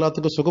அங்கே இருக்க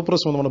எல்லாத்துக்கும்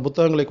சுகப்பிரசவ சம்பந்தமான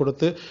புத்தகங்களை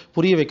கொடுத்து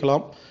புரிய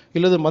வைக்கலாம்.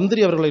 இல்லது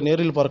மந்திரி அவர்களை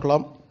நேரில்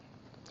பார்க்கலாம்.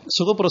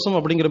 சுகப்பிரசவம்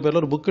அப்படிங்கிற பேரில்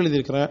ஒரு புக்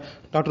எழுதியிருக்கிறேன்,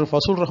 டாக்டர்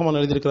ஃபசூல் ரஹ்மான்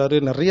எழுதியிருக்கிறாரு,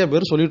 நிறைய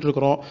பேர் சொல்லிட்டு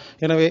இருக்கிறோம்.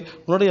 எனவே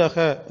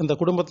உடனடியாக இந்த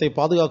குடும்பத்தை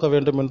பாதுகாக்க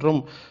வேண்டும்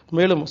என்றும்,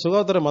 மேலும்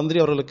சுகாதார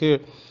மந்திரி அவர்களுக்கு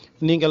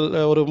நீங்கள்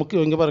ஒரு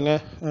இங்கே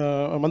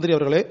பாருங்கள் மந்திரி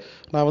அவர்களே,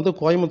 நான்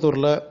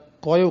கோயம்புத்தூரில்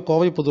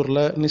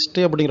கோவைப்புதூரில்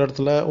நிஷ்டை அப்படிங்கிற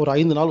இடத்துல ஒரு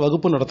 5 நாள்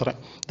வகுப்பு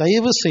நடத்துகிறேன்.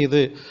 தயவு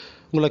செய்து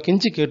உங்களை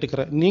கெஞ்சி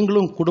கேட்டுக்கிறேன்,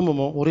 நீங்களும்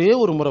குடும்பமும் ஒரே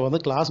ஒரு முறை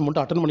கிளாஸ்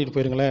மட்டும் அட்டன் பண்ணிட்டு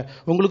போயிருங்களேன்.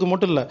 உங்களுக்கு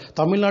மட்டும் இல்லை,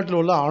 தமிழ்நாட்டில்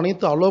உள்ள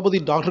அனைத்து அலோபதி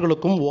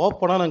டாக்டர்களுக்கும்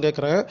ஓப்பனாக நான்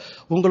கேட்குறேன்.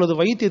 உங்களது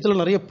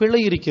வைத்தியத்தில் நிறைய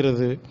பிழை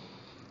இருக்கிறது.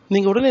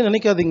 நீங்கள் உடனே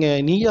நினைக்காதீங்க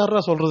நீ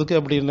யாரா சொல்கிறதுக்கு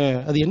அப்படின்னு.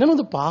 அது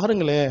என்னன்னு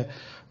பாருங்களேன்.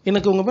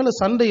 எனக்கு உங்கள் மேலே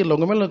சண்டை இல்லை,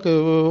 உங்கள் மேலே எனக்கு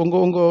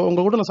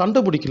உங்கள் கூட நான்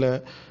சண்டை பிடிக்கல.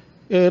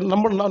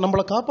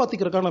 நம்மளை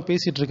காப்பாற்றிக்கிறதுக்காக நான்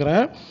பேசிகிட்டு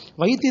இருக்கிறேன்.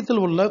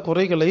 வைத்தியத்தில் உள்ள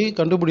குறைகளை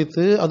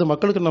கண்டுபிடித்து அது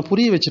மக்களுக்கு நான்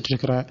புரிய வச்சுட்டு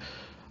இருக்கிறேன்.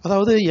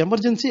 அதாவது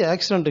எமர்ஜென்சி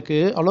ஆக்சிடெண்ட்டுக்கு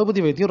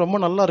அலோபதி வைத்தியம் ரொம்ப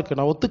நல்லா இருக்குது,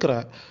 நான்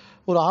ஒத்துக்கிறேன்.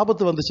 ஒரு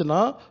ஆபத்து வந்துச்சுன்னா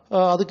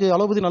அதுக்கு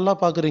அலோபதி நல்லா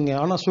பார்க்குறீங்க.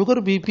 ஆனால்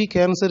சுகர், பிபி,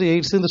 கேன்சர்,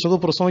 எய்ட்ஸ், இந்த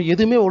சுகப்பிரசவம்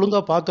எதுவுமே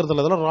ஒழுங்காக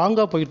பார்க்குறதில்ல. அதெல்லாம்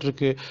ராங்காக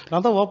போயிட்டுருக்கு.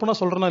 நான் தான் ஓப்பனாக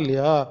சொல்கிறேன்னா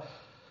இல்லையா?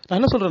 நான்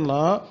என்ன சொல்கிறேன்னா,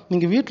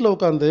 நீங்கள் வீட்டில்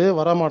உட்காந்து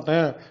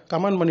வரமாட்டேன்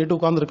கமெண்ட் பண்ணிவிட்டு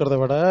உட்காந்துருக்கிறத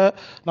விட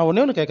நான்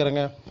ஒன்றே ஒன்று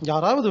கேட்குறேங்க.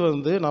 யாராவது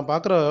நான்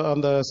பார்க்குற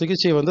அந்த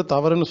சிகிச்சை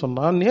தவறுன்னு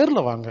சொன்னால்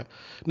நேரில் வாங்க.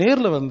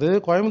 நேரில்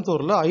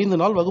கோயம்புத்தூரில் 5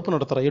 நாள் வகுப்பு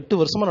நடத்துகிறேன். 8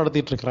 வருஷமாக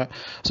நடத்திட்டு இருக்கிறேன்.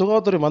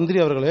 சுகாதாரத்துறை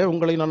மந்திரி அவர்களே,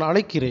 உங்களை நான்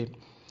அழைக்கிறேன்.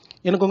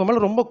 எனக்கு உங்கள்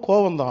மேலே ரொம்ப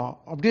கோபம் தான்,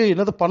 அப்படியே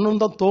என்னது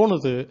பண்ணணுன்னு தான்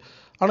தோணுது.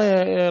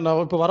 ஆனால்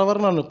நான் இப்போ வர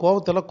நான்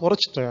கோபத்தெல்லாம்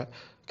குறைச்சிட்டேன்.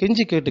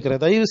 கெஞ்சி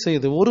கேட்டுக்கிறேன், தயவு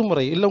செய்து ஒரு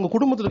முறை இல்லை உங்கள்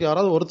குடும்பத்திற்கு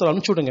யாராவது ஒருத்தர்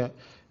அனுப்பிச்சி விடுங்க.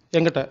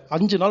 எங்கிட்ட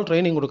 5 நாள்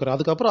ட்ரைனிங் கொடுக்குறேன்.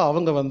 அதுக்கப்புறம்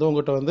அவங்க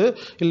உங்கள்கிட்ட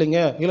இல்லைங்க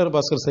ஹீலர்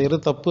பாஸ்கர்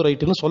செய்கிறது தப்பு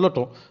ரைட்டுன்னு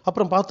சொல்லட்டும்,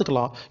 அப்புறம்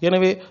பார்த்துக்கலாம்.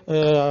 எனவே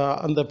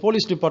அந்த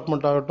போலீஸ்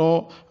டிபார்ட்மெண்ட் ஆகட்டும்,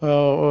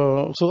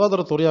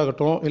 சுகாதாரத்துறை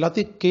ஆகட்டும்,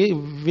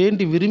 எல்லாத்தையும்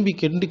வேண்டி விரும்பி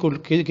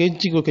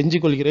கெஞ்சி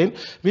கொள்கிறேன்.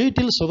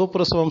 வீட்டில்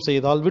சுகப்பிரசவம்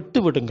செய்தால்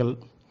விட்டு விடுங்கள்.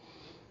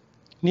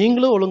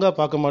 நீங்களும் ஒழுங்காக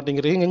பார்க்க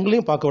மாட்டேங்கிறீங்க,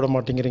 எங்களையும் பார்க்க விட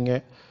மாட்டேங்கிறீங்க.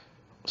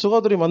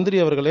 சுகாதாரத்துறை மந்திரி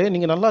அவர்களே,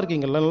 நீங்கள் நல்லா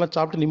இருக்கீங்களா? நல்லா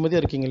சாப்பிட்டு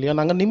நிம்மதியாக இருக்கீங்க இல்லையா?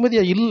 நாங்கள்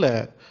நிம்மதியாக இல்லை.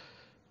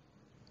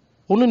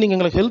 ஒன்று நீங்கள்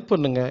எங்களுக்கு ஹெல்ப்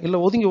பண்ணுங்கள், இல்லை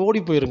ஒதுங்கி ஓடி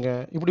போயிருங்க.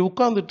 இப்படி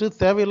உட்காந்துட்டு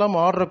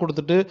தேவையில்லாமல் ஆர்டரை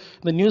கொடுத்துட்டு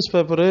இந்த நியூஸ்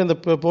பேப்பரு, இந்த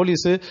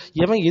போலீஸு,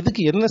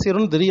 எதுக்கு என்ன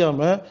செய்யணும்னு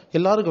தெரியாமல்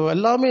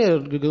எல்லாமே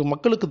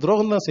மக்களுக்கு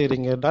துரோகம் தான்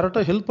செய்கிறீங்க.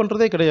 டைரெக்டாக ஹெல்ப்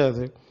பண்ணுறதே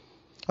கிடையாது.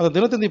 அந்த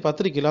தினத்தந்தி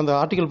பத்திரிக்கையில் அந்த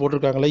ஆர்டிக்கல்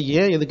போட்டிருக்காங்களே,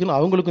 ஏன் எதுக்குன்னு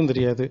அவங்களுக்கும்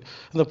தெரியாது.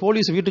 அந்த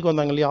போலீஸ் வீட்டுக்கு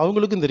வந்தாங்க இல்லையா,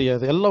 அவங்களுக்கும்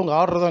தெரியாது. எல்லாம் உங்கள்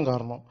ஆர்டர் தான்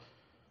காரணம்.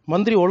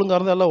 மந்திரி ஒழுங்காக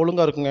இருந்தால் எல்லாம்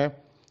ஒழுங்காக இருக்குங்க.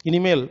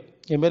 இனிமேல்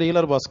என் பேர்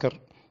ஹீலர் பாஸ்கர்.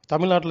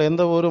 தமிழ்நாட்டில்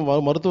எந்த ஒரு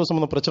மருத்துவ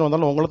சம்மந்த பிரச்சனை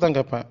வந்தாலும் உங்களை தான்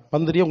கேட்பேன்,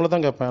 மந்திரியும் உங்களை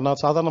தான் கேட்பேன். நான்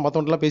சாதாரண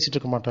மற்றவங்களாம் பேசிகிட்டு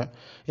இருக்க மாட்டேன்.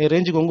 என்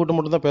ரேஞ்சுக்கு உங்கள்கிட்ட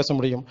மட்டும் தான் பேச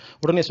முடியும்.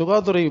 உடனே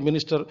சுகாதாரத்துறை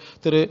மினிஸ்டர்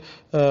திரு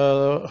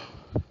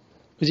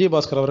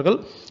விஜயபாஸ்கர் அவர்கள்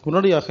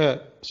உடனடியாக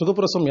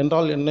சுகப்பிரசவம்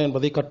என்றால் என்ன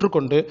என்பதை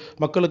கற்றுக்கொண்டு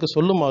மக்களுக்கு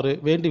சொல்லுமாறு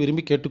வேண்டி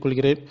விரும்பி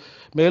கேட்டுக்கொள்கிறேன்.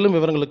 மேலும்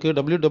விவரங்களுக்கு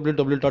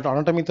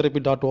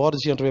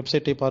www.anatomytherapy.org என்ற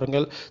வெப்சைட்டை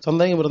பாருங்கள்.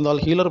 சந்தேகம்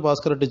இருந்தால்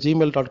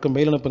healerbaskar@gmail.com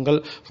மெயில் அனுப்புங்கள்.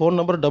 Phone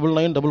number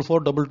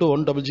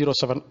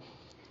 9944221007.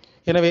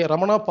 எனவே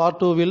ரமணா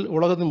பார்ட் 2வில்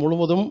உலகத்தின்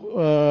முழுவதும்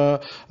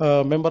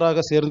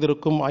மெம்பராக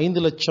சேர்ந்திருக்கும்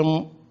 5 லட்சம்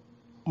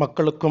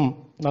மக்களுக்கும்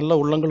நல்ல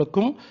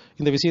உள்ளங்களுக்கும்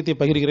இந்த விஷயத்தை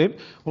பகிர்கிறேன்.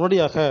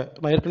 உடனடியாக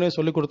நான் ஏற்கனவே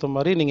சொல்லிக் கொடுத்த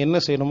மாதிரி நீங்கள் என்ன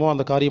செய்யணுமோ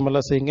அந்த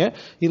காரியமெல்லாம் செய்யுங்க.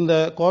 இந்த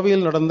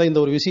கோவையில் நடந்த இந்த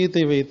ஒரு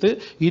விஷயத்தை வைத்து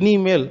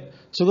இனிமேல்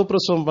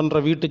சுகப்பிரசவம்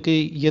பண்ணுற வீட்டுக்கு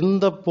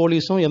எந்த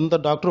போலீஸும் எந்த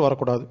டாக்டரும்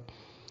வரக்கூடாது.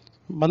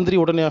 மந்திரி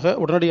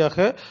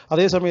உடனடியாக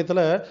அதே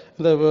சமயத்தில்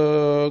இந்த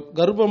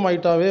கர்ப்பம்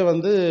ஆயிட்டாவே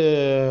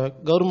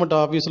கவர்மெண்ட்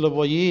ஆஃபீஸில்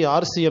போய்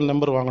RCN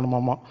நம்பர்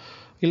வாங்கணுமாமா,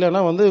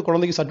 இல்லைன்னா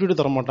குழந்தைக்கு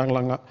சர்டிஃபிகேட் தர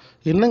மாட்டாங்களாங்க.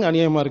 என்னங்க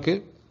அநியாயமாக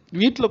இருக்குது?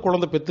 வீட்டில்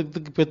குழந்தை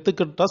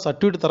பெற்றுக்கிட்டா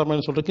சர்டிஃபிகேட்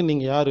தரமான்னு சொல்கிறதுக்கு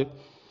நீங்கள் யார்?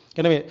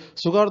 எனவே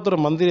சுகாதாரத்துறை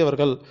மந்திரி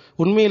அவர்கள்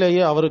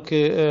உண்மையிலேயே அவருக்கு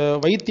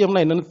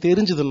வைத்தியம்னா என்னென்னு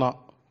தெரிஞ்சுதுன்னா,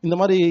 இந்த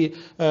மாதிரி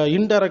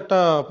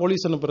இன்டைரக்டாக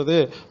போலீஸ் அனுப்புறது,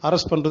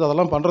 அரெஸ்ட் பண்ணுறது,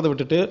 அதெல்லாம் பண்ணுறதை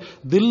விட்டுட்டு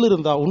தில்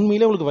இருந்தால்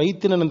உண்மையிலே உங்களுக்கு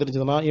வைத்தியம் என்னன்னு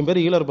தெரிஞ்சதுன்னா, என் பேர்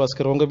ஹீலர்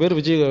பாஸ்கர், உங்கள் பேர்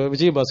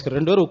விஜயபாஸ்கர்,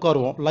 2 பேரும்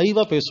உட்காருவோம்,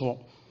 லைவாக பேசுவோம்.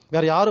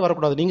 வேறு யாரும்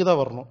வரக்கூடாது, நீங்கள் தான்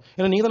வரணும்.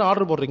 ஏன்னா நீங்கள் தானே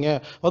ஆர்டர் போடுறீங்க.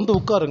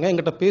 உட்காருங்க,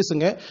 எங்கிட்ட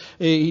பேசுங்க.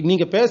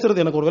 நீங்கள்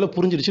பேசுகிறது எனக்கு ஒரு வேளை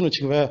புரிஞ்சிடுச்சுன்னு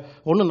வச்சுக்குவேன்.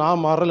 ஒன்று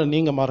நான் மாறல,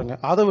 நீங்கள் மாறுங்க.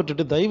 அதை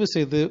விட்டுட்டு தயவு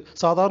செய்து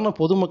சாதாரண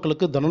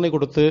பொதுமக்களுக்கு தண்டனை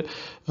கொடுத்து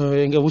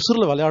எங்கள்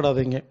உசுரில்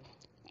விளையாடாதீங்க.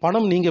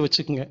 பணம் நீங்கள்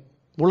வச்சுக்கோங்க,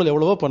 ஊழல்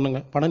எவ்வளவோ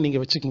பண்ணுங்க, பணம்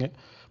நீங்கள் வச்சுக்கோங்க.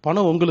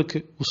 பணம் உங்களுக்கு,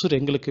 உசுர்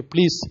எங்களுக்கு.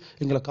 ப்ளீஸ்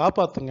எங்களை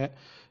காப்பாற்றுங்க.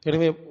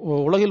 எனவே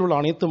உலகில் உள்ள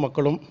அனைத்து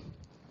மக்களும்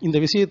இந்த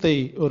விஷயத்தை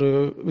ஒரு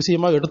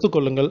விஷயமாக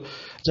எடுத்துக்கொள்ளுங்கள்.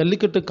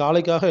 ஜல்லிக்கட்டு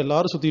காளைக்காக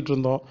எல்லாரும் சுற்றிட்டு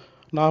இருந்தோம்.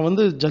 நான்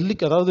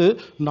அதாவது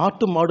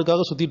நாட்டு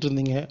மாடுக்காக சுற்றிட்டு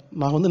இருந்தீங்க.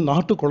 நான்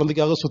நாட்டு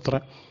குழந்தைக்காக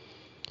சுற்றுறேன்.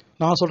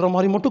 நான் சொல்கிற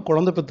மாதிரி மட்டும்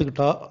குழந்தை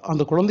பெற்றுக்கிட்டா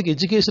அந்த குழந்தைக்கு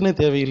எஜுகேஷனே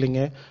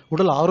தேவையில்லைங்க,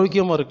 உடல்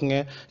ஆரோக்கியமாக இருக்குங்க.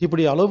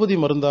 இப்படி அலோபதி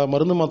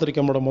மருந்து மாத்திரை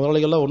கம்பெனோட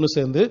முதலாளிகள்லாம் ஒன்று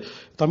சேர்ந்து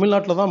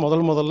தமிழ்நாட்டில் தான்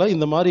முதல்ல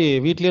இந்த மாதிரி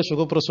வீட்டிலேயே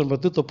சுகப்பிரசவம்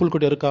பெற்று தொப்புள்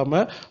கொடி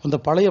இருக்காமல் அந்த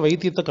பழைய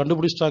வைத்தியத்தை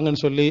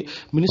கண்டுபிடிச்சிட்டாங்கன்னு சொல்லி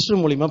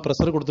மினிஸ்டர் மூலிமா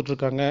ப்ரெஷர்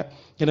கொடுத்துட்ருக்காங்க.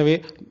 எனவே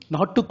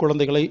நாட்டு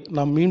குழந்தைகளை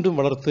நாம் மீண்டும்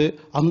வளர்த்து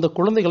அந்த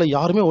குழந்தைகளை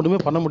யாருமே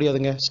ஒன்றுமே பண்ண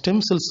முடியாதுங்க.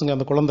 ஸ்டெம் செல்ஸுங்க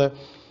அந்த குழந்தை.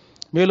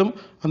 மேலும்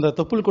அந்த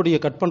தொப்புள் கொடியை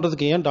கட்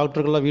பண்ணுறதுக்கு ஏன்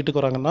டாக்டர்கள்லாம்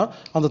வீட்டுக்கு வராங்கன்னா,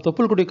 அந்த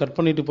தொப்புள் கொடியை கட்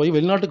பண்ணிட்டு போய்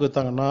வெளிநாட்டுக்கு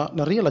விற்றாங்கன்னா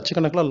நிறைய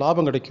லட்சக்கணக்கில்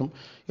லாபம் கிடைக்கும்.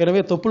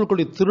 எனவே தொப்புள்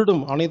கொடி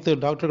திருடும் அனைத்து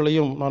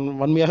டாக்டர்களையும் நான்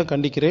வன்மையாக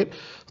கண்டிக்கிறேன்.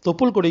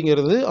 தொப்புள்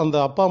கொடிங்கிறது அந்த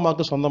அப்பா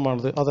அம்மாவுக்கு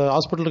சொந்தமானது. அதை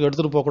ஹாஸ்பிட்டலுக்கு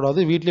எடுத்துகிட்டு போகக்கூடாது,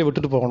 வீட்டிலே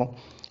விட்டுட்டு போகணும்.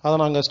 அதை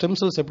நாங்கள் ஸ்டெம்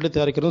செல்ஸ் எப்படி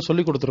தயாரிக்கிறதுன்னு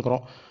சொல்லி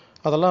கொடுத்துருக்குறோம்.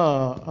 அதெல்லாம்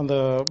அந்த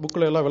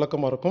புக்கில் எல்லாம்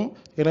விளக்கமாக இருக்கும்.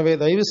 எனவே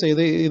தயவு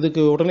செய்து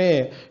இதுக்கு உடனே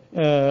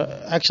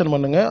ஆக்ஷன்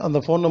பண்ணுங்கள். அந்த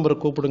ஃபோன்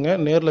நம்பருக்கு கூப்பிடுங்க.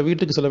 நேரில்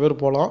வீட்டுக்கு சில பேர்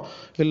போகலாம்,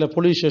 இல்லை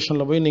போலீஸ்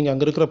ஸ்டேஷனில் போய் நீங்கள்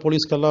அங்கே இருக்கிற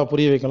போலீஸ்க்கெல்லாம்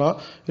புரிய வைக்கலாம்,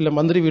 இல்லை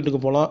மந்திரி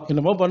வீட்டுக்கு போகலாம்,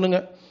 என்னமோ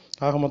பண்ணுங்கள்.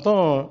 ஆக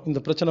மொத்தம்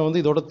இந்த பிரச்சனை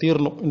இதோட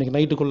தீரணும் இன்றைக்கி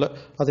நைட்டுக்குள்ளே.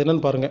 அது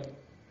என்னன்னு பாருங்கள்.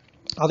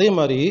 அதே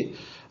மாதிரி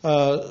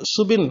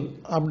சுபின்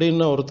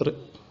அப்படின்னு ஒருத்தர்,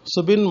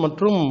 சுபின்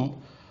மற்றும்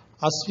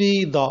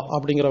அஸ்விதா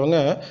அப்படிங்கிறவங்க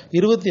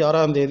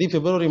 26ஆம் தேதி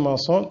பிப்ரவரி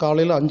மாதம்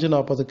காலையில்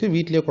 5:40க்கு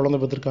வீட்டிலேயே குழந்தை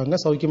பெற்றிருக்காங்க.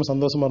 சௌக்கியமாக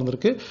சந்தோஷமாக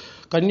இருந்திருக்கு.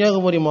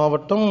 கன்னியாகுமரி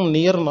மாவட்டம்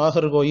நியர்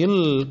நாகர்கோயில்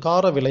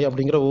காரவிளை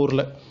அப்படிங்கிற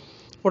ஊரில்.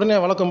 உடனே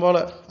வழக்கம் போல்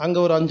அங்கே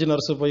ஒரு 5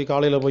 நர்ஸு போய்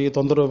காலையில் போய்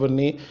தொந்தரவு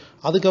பண்ணி,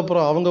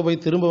 அதுக்கப்புறம் அவங்க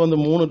போய் திரும்ப வந்து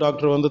 3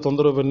 டாக்டர் வந்து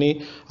தொந்தரவு பண்ணி,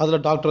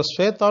 அதில் டாக்டர்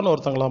ஸ்வேதான்னு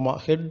ஒருத்தங்களாமா,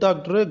 ஹெட்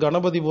டாக்டர்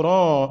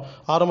கணபதிபுரம்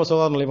ஆரம்ப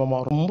சுகாதார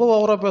நிலையமாமா, ரொம்ப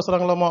ஓவராக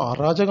பேசுகிறாங்களாமா,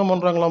 அராஜகம்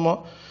பண்ணுறாங்களாமா.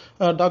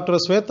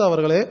 டாக்டர் ஸ்வேதா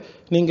அவர்களே,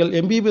 நீங்கள்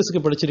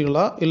எம்பிபிஎஸ்க்கு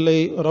படிச்சிருக்கீங்களா இல்லை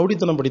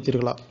ரவுடித்தனம்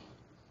படித்தீர்களா?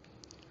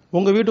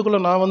 உங்கள் வீட்டுக்குள்ளே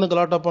நான் வந்து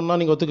கலாட்டா பண்ணால்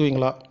நீங்கள்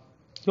ஒத்துக்குவீங்களா?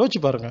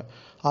 யோசிச்சு பாருங்கள்.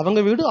 அவங்க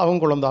வீடு, அவங்க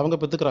குழந்தை, அவங்க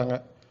பெற்றுக்கிறாங்க.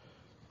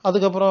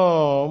 அதுக்கப்புறம்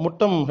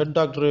முட்டம் ஹெட்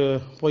டாக்டர்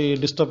போய்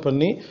டிஸ்டர்ப்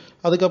பண்ணி,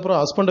 அதுக்கப்புறம்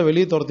ஹஸ்பண்டை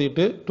வெளியே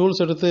துரத்திட்டு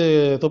டூல்ஸ் எடுத்து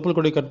தொப்புள்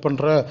கொடி கட்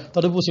பண்ணுறேன்,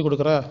 தடுப்பூசி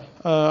கொடுக்குறேன்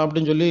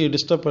அப்படின்னு சொல்லி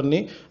டிஸ்டர்ப்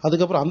பண்ணி,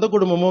 அதுக்கப்புறம் அந்த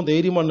குடும்பமும்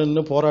தைரியமாக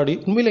நின்று போராடி,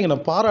 உண்மையிலேங்க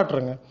நான்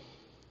பாராட்டுறேங்க.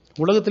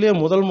 உலகத்திலேயே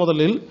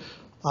முதலில்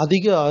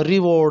அதிக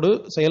அறிவோடு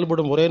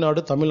செயல்படும் ஒரே நாடு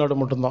தமிழ்நாடு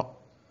மட்டும்தான்.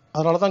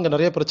 அதனால தான் இங்கே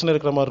நிறைய பிரச்சனை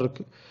இருக்கிற மாதிரி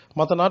இருக்குது.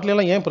 மற்ற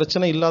நாட்டிலெல்லாம் ஏன்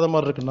பிரச்சனை இல்லாத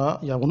மாதிரி இருக்குன்னா,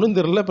 ஒன்றும்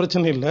தெரியல,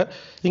 பிரச்சனை இல்லை.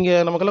 இங்கே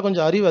நமக்கெல்லாம்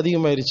கொஞ்சம் அறிவு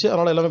அதிகமாகிடுச்சு,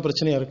 அதனால் எல்லாமே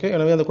பிரச்சனையாக இருக்குது.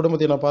 எனவே அந்த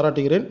குடும்பத்தை நான்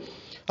பாராட்டுகிறேன்.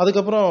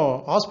 அதுக்கப்புறம்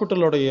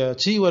ஹாஸ்பிட்டலோடைய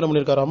சீஃப் என்ன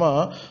பண்ணியிருக்காராமா,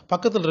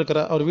 பக்கத்தில் இருக்கிற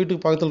அவர்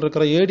வீட்டுக்கு பக்கத்தில்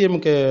இருக்கிற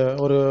ஏடிஎம்க்கு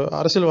ஒரு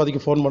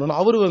அரசியல்வாதிக்கு ஃபோன் பண்ணணும்.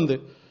 அவர் வந்து,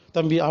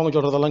 தம்பி அவங்க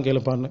சொல்கிறதெல்லாம்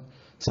கேளுப்பான்னு.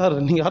 சார்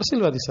நீங்கள்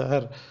அரசியல்வாதி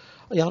சார்,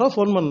 யாரோ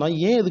ஃபோன் பண்ணால்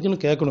ஏன்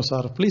எதுக்குன்னு கேட்கணும்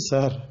சார், ப்ளீஸ்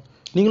சார்,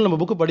 நீங்களும் நம்ம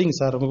புக்கு படிங்க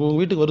சார், உங்கள்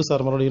வீட்டுக்கு வரும்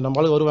சார், மறுபடியும் நம்ம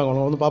ஆளுக்கு வருவாங்க,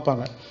 அவங்க வந்து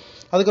பார்ப்பாங்க.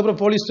 அதுக்கப்புறம்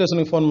போலீஸ்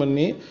ஸ்டேஷனுக்கு ஃபோன்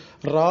பண்ணி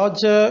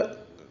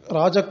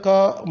ராஜக்கா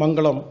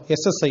மங்கலம்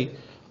எஸ்எஸ்ஐ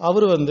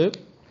அவர் வந்து,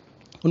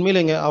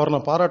 உண்மையிலேங்க அவரை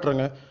நான்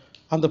பாராட்டுறேங்க,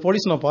 அந்த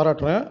போலீஸ் நான்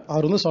பாராட்டுறேன்.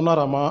 அவர் வந்து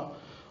சொன்னாராமா,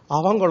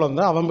 அவன்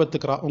குழந்தை அவன்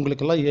பெற்றுக்கிறான்,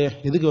 உங்களுக்கெல்லாம்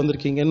எதுக்கு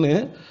வந்திருக்கீங்கன்னு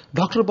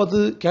டாக்டரை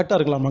பார்த்து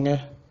கேட்டாருங்களாமாங்க.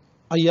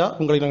 ஐயா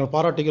உங்களை நாங்கள்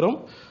பாராட்டுகிறோம்,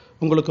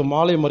 உங்களுக்கு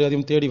மாலை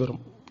மரியாதையும் தேடி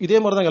வரும். இதே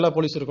மாதிரி தான் எல்லா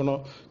போலீஸ் இருக்கணும்.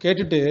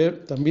 கேட்டுட்டு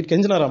தம்பி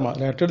கெஞ்சினாராமா,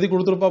 லெட்டர் எழுதி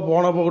கொடுத்துருப்பா,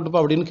 போனால் போகட்டுப்பா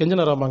அப்படின்னு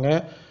கெஞ்சினாராமாங்க.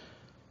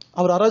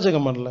 அவர்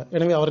அராஜகம் பண்ணல.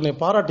 எனவே அவரை நான்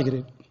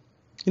பாராட்டுகிறேன்.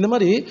 இந்த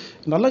மாதிரி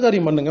நல்ல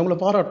காரியம் பண்ணுங்க, உங்களை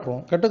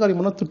பாராட்டுறோம். கெட்ட காரியம்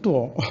பண்ணால்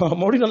திட்டுவோம்,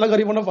 மறுபடியும் நல்ல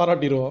காரியம் பண்ணால்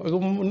பாராட்டிடுவோம்.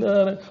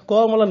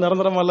 கோபமெல்லாம்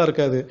நிரந்தரமாலாம்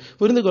இருக்காது.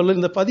 புரிந்து கொள்ள,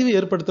 இந்த பதிவு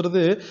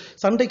ஏற்படுத்துறது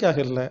சண்டைக்காக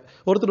இல்லை,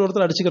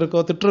 ஒருத்தர்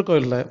அடிச்சுக்கிறக்கோ திட்டுறக்கோ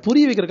இல்லை,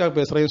 புரிய வைக்கிறதுக்காக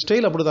பேசுகிறேன்.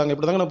 ஸ்டைல் அப்படி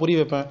தாங்க நான் புரிய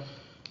வைப்பேன்.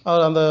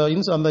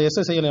 அந்த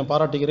எஸ்எஸ்ஐயை நான்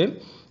பாராட்டுகிறேன்.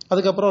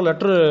 அதுக்கப்புறம்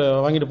லெட்ரு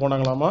வாங்கிட்டு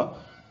போனாங்களாமா.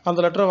 அந்த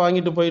லெட்டரை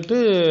வாங்கிட்டு போயிட்டு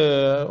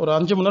ஒரு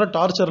 5 மணி நேரம்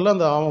டார்ச்சரில்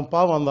அந்த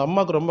பாவம் அந்த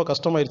அம்மாவுக்கு ரொம்ப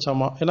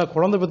கஷ்டமாயிருச்சாமா. ஏன்னா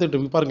குழந்தை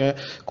பெற்றுக்கிட்டு பாருங்க,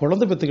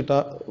 குழந்தை பெற்றுக்கிட்டா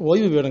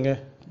ஓய்வு வேணுங்க,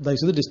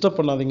 தயவுசெய்து டிஸ்டர்ப்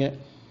பண்ணாதீங்க.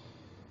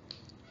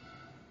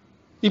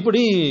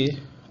 இப்படி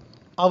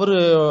அவர்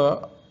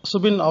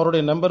சுபின்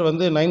அவருடைய நம்பர்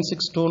வந்து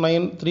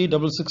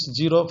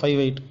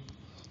 9629366058.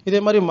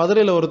 இதே மாதிரி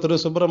மதுரையில்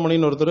ஒருத்தர்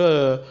சுப்பிரமணியன் ஒருத்தர்,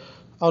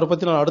 அவரை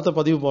பற்றி நான் அடுத்த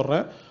பதிவு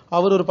போடுறேன்.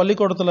 அவர் ஒரு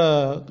பள்ளிக்கூடத்தில்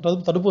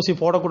தடுப்பூசி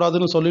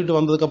போடக்கூடாதுன்னு சொல்லிட்டு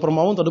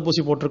வந்ததுக்கப்புறமாவும்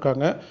தடுப்பூசி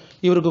போட்டிருக்காங்க.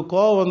 இவருக்கு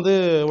கோவம் வந்து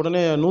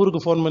உடனே 100க்கு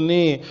ஃபோன் பண்ணி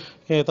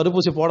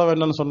தடுப்பூசி போட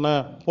வேண்டாம்னு சொன்னேன்,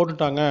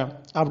 போட்டுட்டாங்க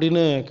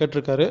அப்படின்னு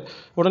கேட்டிருக்காரு.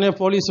 உடனே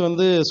போலீஸ்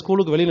வந்து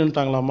ஸ்கூலுக்கு வெளியே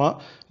நின்றுட்டாங்களாமா.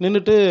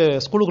 நின்றுட்டு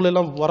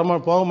ஸ்கூலுக்குள்ளெல்லாம்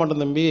போக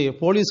மாட்டேன் தம்பி,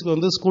 போலீஸுக்கு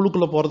வந்து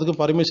ஸ்கூலுக்குள்ளே போகிறதுக்கு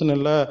பர்மிஷன்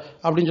இல்லை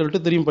அப்படின்னு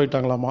சொல்லிட்டு திரும்பி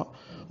போயிட்டாங்களாமா.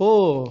 ஓ,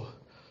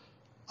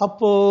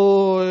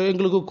 அப்போது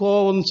எங்களுக்கு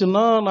கோவம்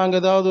வந்துச்சுன்னா நாங்கள்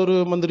ஏதாவது ஒரு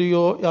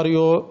மந்திரியோ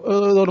யாரையோ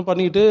ஏதோ ஒன்று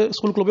பண்ணிக்கிட்டு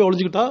ஸ்கூலுக்குள்ளே போய்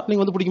ஒழிஞ்சிக்கிட்டா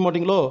நீங்கள் வந்து பிடிக்க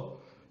மாட்டீங்களோ?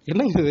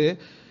 என்னங்க இது?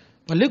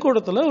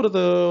 பள்ளிக்கூடத்தில்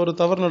ஒரு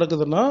தவறு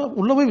நடக்குதுன்னா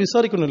உள்ளே போய்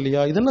விசாரிக்கணும்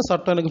இல்லையா? இது என்ன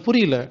சட்டம்? எனக்கு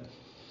புரியல.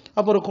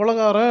 அப்போ ஒரு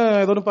கொலைகாரன்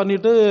ஏதோ ஒன்று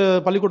பண்ணிவிட்டு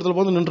பள்ளிக்கூடத்தில்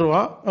போய்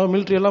நின்றுவான்,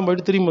 மிலிட்ரி எல்லாம்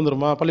போயிட்டு திரும்பி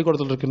வந்துடுமா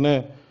பள்ளிக்கூடத்தில் இருக்குன்னு?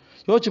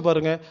 யோசிச்சு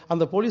பாருங்க.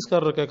 அந்த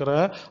போலீஸ்காரரை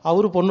கேட்குறேன்,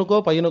 அவர் பொண்ணுக்கோ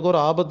பையனுக்கோ ஒரு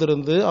ஆபத்து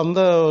இருந்து அந்த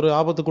ஒரு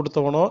ஆபத்து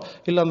கொடுத்தவனோ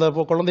இல்லை அந்த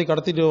குழந்தை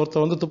கடத்திட்டு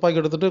ஒருத்தர் வந்து துப்பாக்கி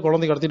எடுத்துட்டு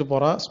குழந்தை கடத்திட்டு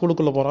போகிறான்,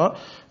 ஸ்கூலுக்குள்ளே போகிறான்,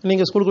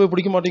 நீங்கள் ஸ்கூலுக்கு போய்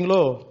பிடிக்க மாட்டீங்களோ?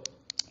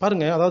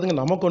 பாருங்க, அதாவதுங்க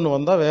நமக்கு ஒன்று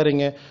வந்தால்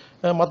வேறங்க,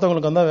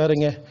 மற்றவங்களுக்கு வந்தால்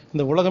வேறங்க.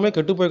 இந்த உலகமே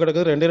கெட்டு போய்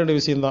கிடக்குது 2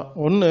 விஷயம்தான்.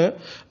 ஒன்று,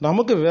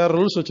 நமக்கு வேறு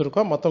ரூல்ஸ்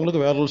வச்சுருக்கோம்,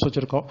 மற்றவங்களுக்கு வேறு ரூல்ஸ்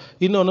வச்சுருக்கோம்.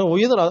 இன்னொன்று,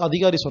 உயர்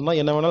அதிகாரி சொன்னால்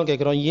என்ன வேணாலும்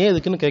கேட்குறோம், ஏன்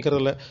இதுக்குன்னு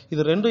கேட்குறதில்ல.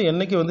 இது ரெண்டும்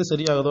என்னைக்கு வந்து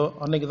சரியாகுதோ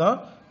அன்னைக்கு தான்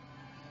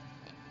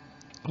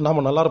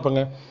நாம் நல்லா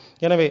இருப்போங்க.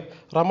 எனவே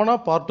ரமணா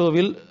பார்ட்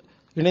 2வில்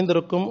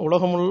இணைந்திருக்கும்,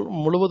 உலகம்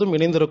முழுவதும்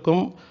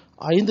இணைந்திருக்கும்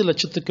 5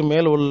 லட்சத்துக்கு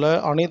மேல் உள்ள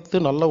அனைத்து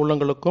நல்ல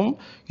உள்ளங்களுக்கும்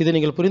இதை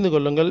நீங்கள் புரிந்து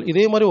கொள்ளுங்கள்.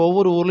 இதே மாதிரி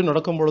ஒவ்வொரு ஊர்லையும்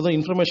நடக்கும் பொழுதும்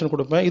இன்ஃபர்மேஷன்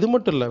கொடுப்பேன். இது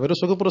மட்டும் இல்லை,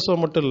 வெறும்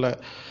சுகப்பிரசவம் மட்டும் இல்லை,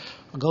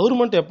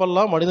 கவர்மெண்ட்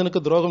எப்பெல்லாம்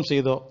மனிதனுக்கு துரோகம்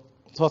செய்தோ,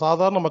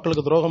 சாதாரண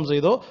மக்களுக்கு துரோகம்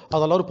செய்தோ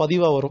அதெல்லாம் ஒரு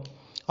பதிவாக வரும்.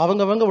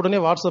 அவங்க உடனே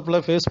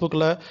வாட்ஸ்அப்பில்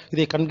ஃபேஸ்புக்கில்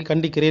இதை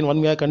கண்டிக்கிறேன்,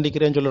 வன்மையாக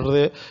கண்டிக்கிறேன்னு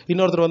சொல்லுறது.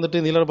 இன்னொருத்தர் வந்துட்டு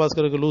இந்த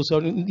பாஸ்கருக்கு லூஸ்,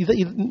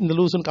 இந்த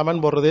லூஸுன்னு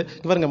கமெண்ட் போடுறது.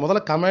 இவருங்க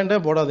முதல்ல கமெண்டே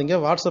போடாதீங்க,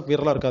 வாட்ஸ்அப்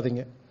வீரலாக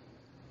இருக்காதீங்க.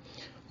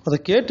 அதை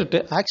கேட்டுட்டு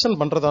ஆக்ஷன்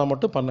பண்ணுறதா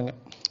மட்டும் பண்ணுங்கள்.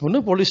 ஒன்று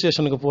போலீஸ்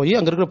ஸ்டேஷனுக்கு போய்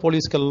அங்கே இருக்கிற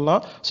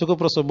போலீஸ்கெல்லாம்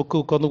சுகப்பிரசவ புக்கு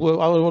உட்காந்து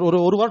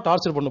ஒரு வாரம்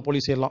டார்ச்சர் பண்ணும்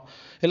போலீஸ் எல்லாம்.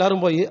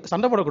 எல்லாரும் போய்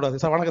சண்டை போடக்கூடாது.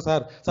 சார் வணக்கம்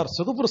சார்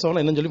சுகப்பிரசவம்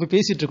என்னன்னு சொல்லி போய்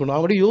பேசிகிட்டு இருக்கணும்.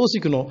 அவங்க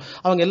யோசிக்கணும்,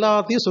 அவங்க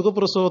எல்லாத்தையும்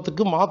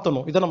சுகப்பிரசவத்துக்கு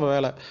மாற்றணும். இதை நம்ம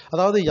வேலை.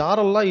 அதாவது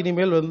யாரெல்லாம்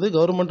இனிமேல் வந்து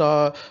கவர்மெண்ட்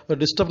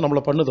டிஸ்டர்ப்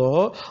நம்மளை பண்ணுதோ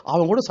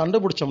அவங்க கூட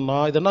சண்டை பிடிச்சோம்னா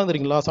இது என்ன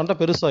தெரியுங்களா, சண்டை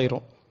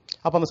பெருசாயிரும்.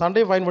 அப்போ அந்த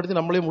சண்டையை பயன்படுத்தி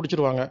நம்மளே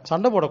முடிச்சிருவாங்க.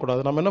 சண்டை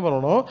போடக்கூடாது. நம்ம என்ன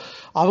பண்ணணும்,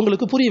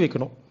 அவங்களுக்கு புரிய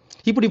வைக்கணும்.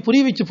 இப்படி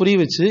புரிய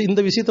வச்சு இந்த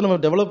விஷயத்தை நம்ம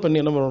டெவலப்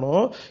பண்ணி என்ன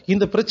பண்ணணும்,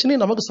 இந்த பிரச்சனையை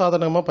நமக்கு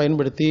சாதகமாக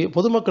பயன்படுத்தி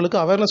பொதுமக்களுக்கு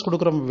அவேர்னஸ்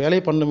கொடுக்குற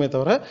வேலையை பண்ணுமே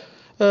தவிர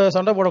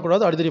சண்டை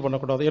போடக்கூடாது, அடிதடி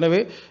பண்ணக்கூடாது. எனவே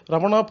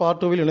ரமணா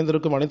பார்ட் 2வில்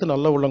இணைந்திருக்கும் அனைத்து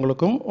நல்ல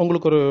உள்ளங்களுக்கும்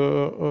உங்களுக்கு ஒரு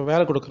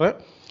வேலை கொடுக்குறேன்.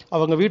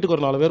 அவங்க வீட்டுக்கு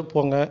ஒரு 4 பேர்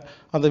போங்க,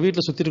 அந்த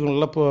வீட்டில் சுற்றி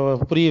இருக்கவங்கள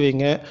புரிய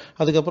வைங்க.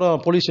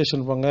 அதுக்கப்புறம் போலீஸ்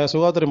ஸ்டேஷன் போங்க,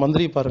 சுகாதார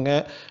மந்திரி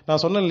பாருங்கள்.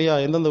 நான் சொன்னேன் இல்லையா,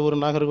 எந்தெந்த ஊர்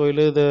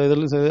நாகர்கோவில்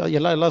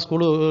எல்லா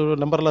ஸ்கூலு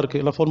நம்பர்லாம்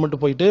இருக்குது, எல்லாம் ஃபோன்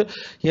பண்ணிட்டு போயிட்டு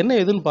என்ன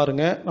எதுன்னு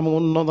பாருங்கள்.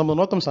 நம்ம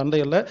நோக்கம் சண்டை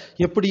இல்லை,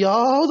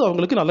 எப்படியாவது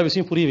அவங்களுக்கு நல்ல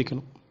விஷயம் புரிய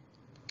வைக்கணும்.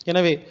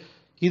 எனவே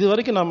இது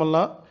வரைக்கும்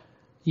நாமெல்லாம்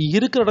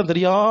இருக்கிற இடம்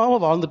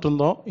தெரியாமல் வாழ்ந்துட்டு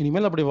இருந்தோம்.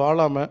 இனிமேல் அப்படி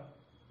வாழாமல்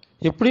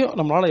எப்படியும்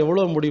நம்மளால்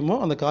எவ்வளோ முடியுமோ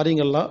அந்த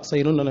காரியங்கள்லாம்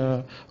செய்யணும்னு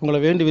நான் உங்களை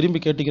விரும்பி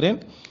கேட்டுக்கிறேன்.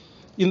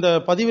 இந்த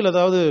பதிவில்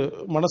ஏதாவது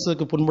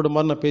மனசுக்கு புண்படும்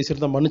மாதிரி நான்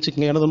பேசியிருந்தேன்,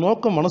 மன்னிச்சுக்கங்க. எனது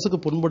நோக்கம் மனசுக்கு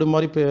புண்படும்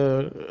மாதிரி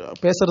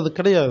பேசுறது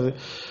கிடையாது.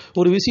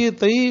 ஒரு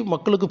விஷயத்தை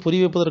மக்களுக்கு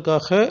புரிய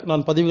வைப்பதற்காக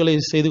நான் பதிவுகளை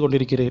செய்து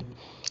கொண்டிருக்கிறேன்.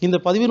 இந்த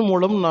பதிவின்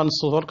மூலம் நான்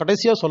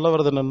கடைசியாக சொல்ல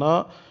வர்றது என்னென்னா,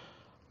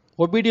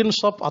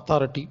 ஒபீடியன்ஸ் ஆஃப்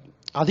அத்தாரிட்டி.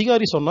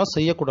 அதிகாரி சொன்னால்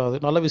செய்யக்கூடாது,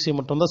 நல்ல விஷயம்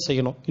மட்டும்தான்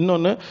செய்யணும்.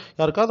 இன்னொன்று,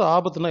 யாருக்காவது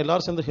ஆபத்துனா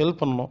எல்லாரும் சேர்ந்து ஹெல்ப்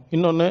பண்ணணும்.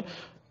 இன்னொன்று,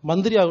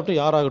 மந்திரி ஆகட்டும்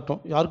யாராகட்டும்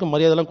யாருக்கும்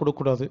மரியாதைலாம்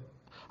கொடுக்கக்கூடாது.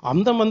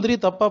 அந்த மந்திரி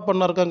தப்பாக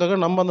பண்ணாருக்காங்க,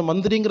 நம்ம அந்த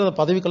மந்திரிங்கிற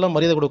பதவிக்கெல்லாம்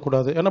மரியாதை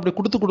கொடுக்கக்கூடாது. ஏன்னா அப்படி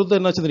கொடுத்து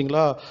என்ன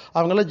தெரியுங்களா,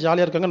 அவங்களாம்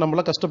ஜாலியாக இருக்காங்க,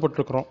 நம்மளாம்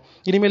கஷ்டப்பட்டுருக்குறோம்.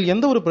 இனிமேல்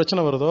எந்த ஒரு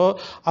பிரச்சனை வருதோ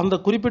அந்த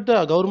குறிப்பிட்ட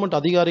கவர்மெண்ட்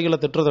அதிகாரிகளை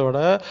திட்டுறதை விட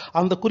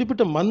அந்த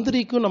குறிப்பிட்ட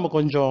மந்திரிக்கும் நம்ம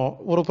கொஞ்சம்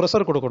ஒரு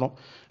ப்ரெஷர் கொடுக்கணும்.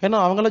 ஏன்னா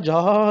அவங்களாம்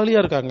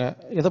ஜாலியாக இருக்காங்க,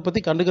 இதை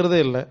பற்றி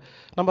கண்டுக்கிறதே இல்லை,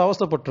 நம்ம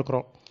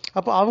அவஸ்தைப்பட்டுருக்குறோம்.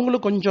 அப்போ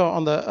அவங்களுக்கு கொஞ்சம்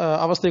அந்த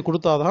அவஸ்தையை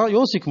கொடுத்தாதான்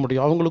யோசிக்க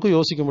முடியும், அவங்களுக்கும்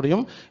யோசிக்க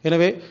முடியும்.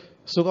 எனவே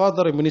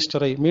சுகாதார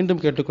மினிஸ்டரை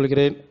மீண்டும்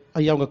கேட்டுக்கொள்கிறேன்,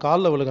 ஐயா அவங்க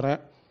காலில்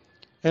விழுகிறேன்.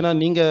 ஏன்னா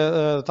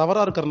நீங்கள்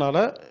தவறாக இருக்கிறனால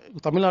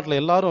தமிழ்நாட்டில்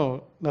எல்லாரும்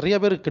நிறைய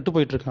பேர் கெட்டு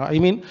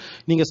போயிட்டுருக்காங்க.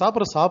 நீங்கள்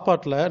சாப்பிட்ற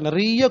சாப்பாட்டில்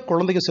நிறைய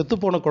குழந்தைங்க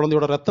செத்துப்போன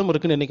குழந்தையோட ரத்தம்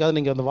இருக்குன்னு என்றைக்காவது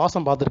நீங்கள் அந்த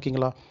வாசம்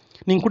பார்த்துருக்கீங்களா?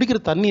 நீங்கள் குடிக்கிற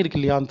தண்ணி இருக்கு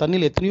இல்லையா, அந்த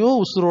தண்ணியில் எத்தனையோ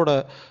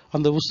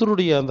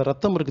உசுருடைய அந்த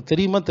ரத்தம் இருக்குது,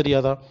 தெரியுமா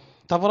தெரியாதா?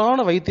 தவறான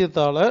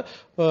வைத்தியத்தால்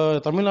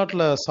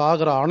தமிழ்நாட்டில்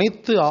சாகிற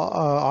அனைத்து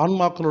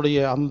ஆன்மாக்களுடைய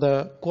அந்த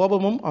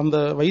கோபமும் அந்த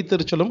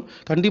வைத்தறிச்சலும்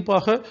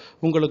கண்டிப்பாக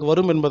உங்களுக்கு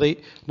வரும் என்பதை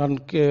நான்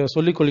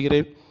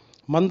சொல்லிக்கொள்கிறேன்.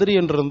 மந்திரி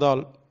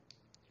என்றிருந்தால்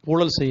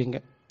ஊழல் செய்யுங்க,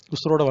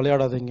 உசுரோட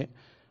விளையாடாதீங்க.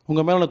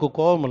 உங்கள் மேலே எனக்கு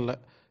கோபம் இல்லை,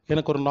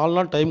 எனக்கு ஒரு 4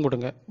 நாள் டைம்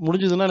கொடுங்க,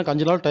 முடிஞ்சதுன்னா எனக்கு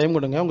 5 நாள் டைம்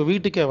கொடுங்க. உங்கள்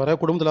வீட்டுக்கே வரேன்,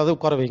 குடும்பத்தில் அதை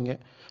உட்கார வைங்க.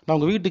 நான்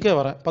உங்கள் வீட்டுக்கே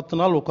வரேன், 10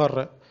 நாள்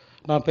உட்கார்றேன்,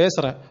 நான்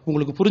பேசுகிறேன்,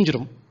 உங்களுக்கு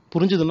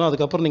புரிஞ்சுதுன்னா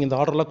அதுக்கப்புறம் நீங்கள் இந்த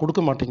ஆர்டர்லாம்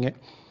கொடுக்க மாட்டீங்க.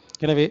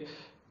 எனவே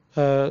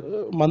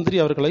மந்திரி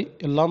அவர்களை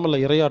எல்லாம் வல்ல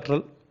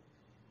இறையாற்றல்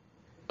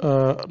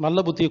நல்ல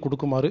புத்தியை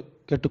கொடுக்குமாறு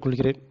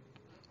கேட்டுக்கொள்கிறேன்.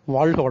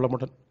 வாழ்க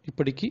வளமுடன்.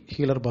 இப்படிக்கு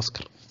ஹீலர்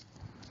பாஸ்கர்.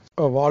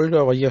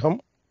 வாழ்க வையகம்.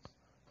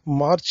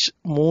 மார்ச்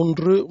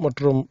 3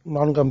 மற்றும்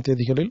 4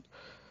 தேதிகளில்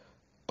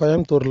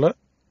கோயம்புத்தூரில்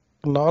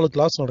 4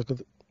 கிளாஸ்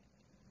நடக்குது.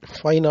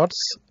 ஃபைன்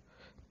ஆர்ட்ஸ்,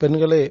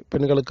 பெண்களே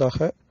பெண்களுக்காக,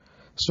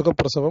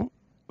 சுகப்பிரசவம்,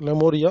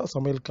 லெமோரியா,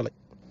 சமையல் கலை.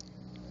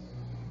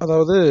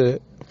 அதாவது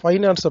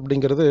ஃபைன் ஆர்ட்ஸ்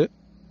அப்படிங்கிறது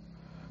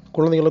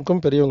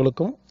குழந்தைகளுக்கும்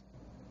பெரியவங்களுக்கும்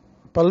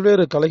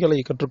பல்வேறு கலைகளை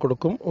கற்றுக்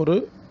கொடுக்கும் ஒரு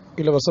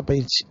இலவச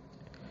பயிற்சி.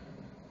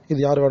 இது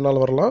யார்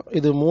வேணாலும் வரலாம்.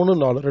 இது 3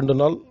 நாள் 2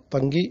 நாள்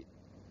தங்கி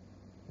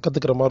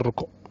கற்றுக்கிற மாதிரி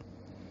இருக்கும்.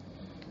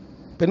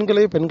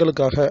 பெண்களே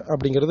பெண்களுக்காக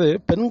அப்படிங்கிறது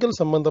பெண்கள்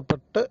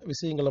சம்பந்தப்பட்ட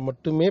விஷயங்களை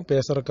மட்டுமே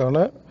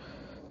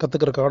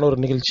கற்றுக்கிறதுக்கான ஒரு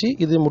நிகழ்ச்சி.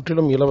 இது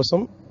முற்றிலும்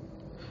இலவசம்.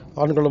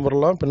 ஆண்களும்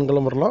வரலாம்,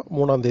 பெண்களும் வரலாம்.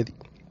 3ஆம் தேதி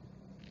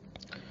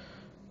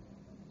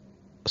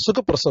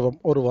சுகப்பிரசவம்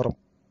ஒரு வாரம்.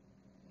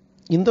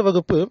 இந்த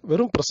வகுப்பு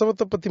வெறும்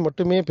பிரசவத்தை பற்றி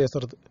மட்டுமே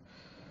பேசுறது.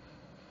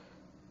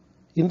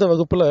 இந்த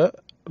வகுப்பில்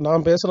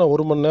நான் பேசுகிற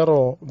 1 மணி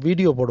நேரம்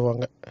வீடியோ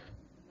போடுவாங்க.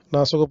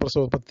 நான்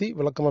சுகப்பிரசவம் பற்றி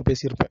விளக்கமாக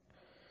பேசியிருப்பேன்.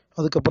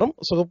 அதுக்கப்புறம்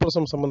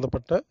சுகப்பிரசவம்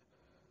சம்மந்தப்பட்ட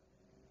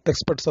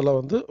எக்ஸ்பர்ட்ஸ் எல்லாம்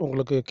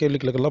உங்களுக்கு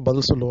கேள்விகளுக்கெல்லாம்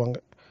பதில் சொல்லுவாங்க.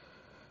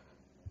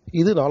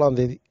 இது 4ஆம்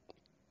தேதி.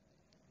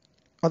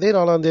 அதே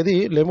 4ஆம் தேதி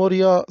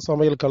லெமோரியா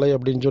சமையல் கலை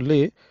அப்படின்னு சொல்லி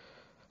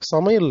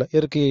சமையலில்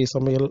இயற்கை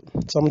சமையல்,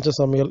 சமைச்ச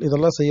சமையல்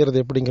இதெல்லாம் செய்கிறது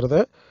எப்படிங்கிறத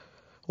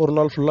ஒரு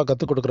நாள் ஃபுல்லாக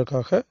கற்றுக்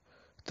கொடுக்குறதுக்காக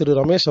திரு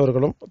ரமேஷ்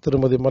அவர்களும்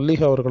திருமதி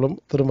மல்லிகா அவர்களும்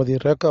திருமதி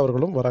ரேகா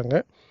அவர்களும் வராங்க.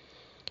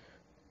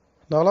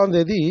 4ஆம்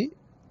தேதி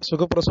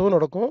சுகப்பிரசவம்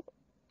நடக்கும்,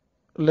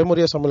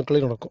 லெமோரியா சமையல்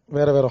கலை நடக்கும்,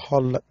 வேறு வேறு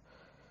ஹாலில்.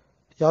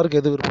 யாருக்கு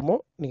எது விருப்பமோ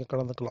நீங்கள்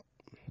கலந்துக்கலாம்.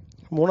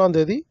 3ஆம்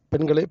தேதி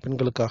பெண்களே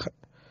பெண்களுக்காக.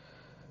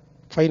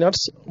 ஃபைன்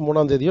ஆர்ட்ஸ்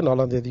 3ஆம் தேதியும்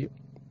 4ஆம் தேதியும்.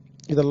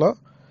 இதெல்லாம்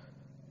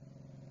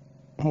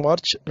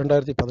மார்ச்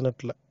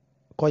 2018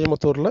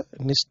 கோயம்புத்தூரில்,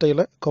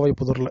 நிஷ்டையில்,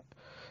 கோவைப்புதூரில்.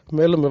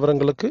 மேலும்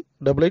விவரங்களுக்கு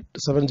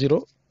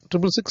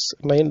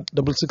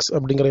 8870666966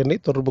 அப்படிங்கிற எண்ணை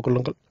தொடர்பு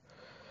கொள்ளுங்கள்.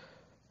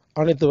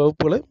 அனைத்து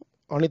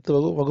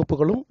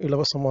வகுப்புகளும்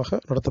இலவசமாக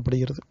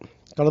நடத்தப்படுகிறது.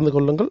 கலந்து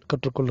கொள்ளுங்கள்,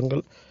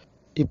 கற்றுக்கொள்ளுங்கள்.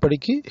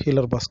 இப்படிக்கு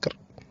ஹீலர் பாஸ்கர்.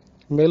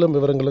 மேலும்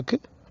விவரங்களுக்கு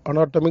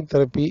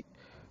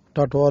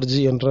anatomictherapy.org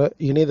என்ற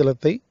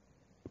இணையதளத்தை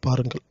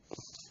பாருங்கள்.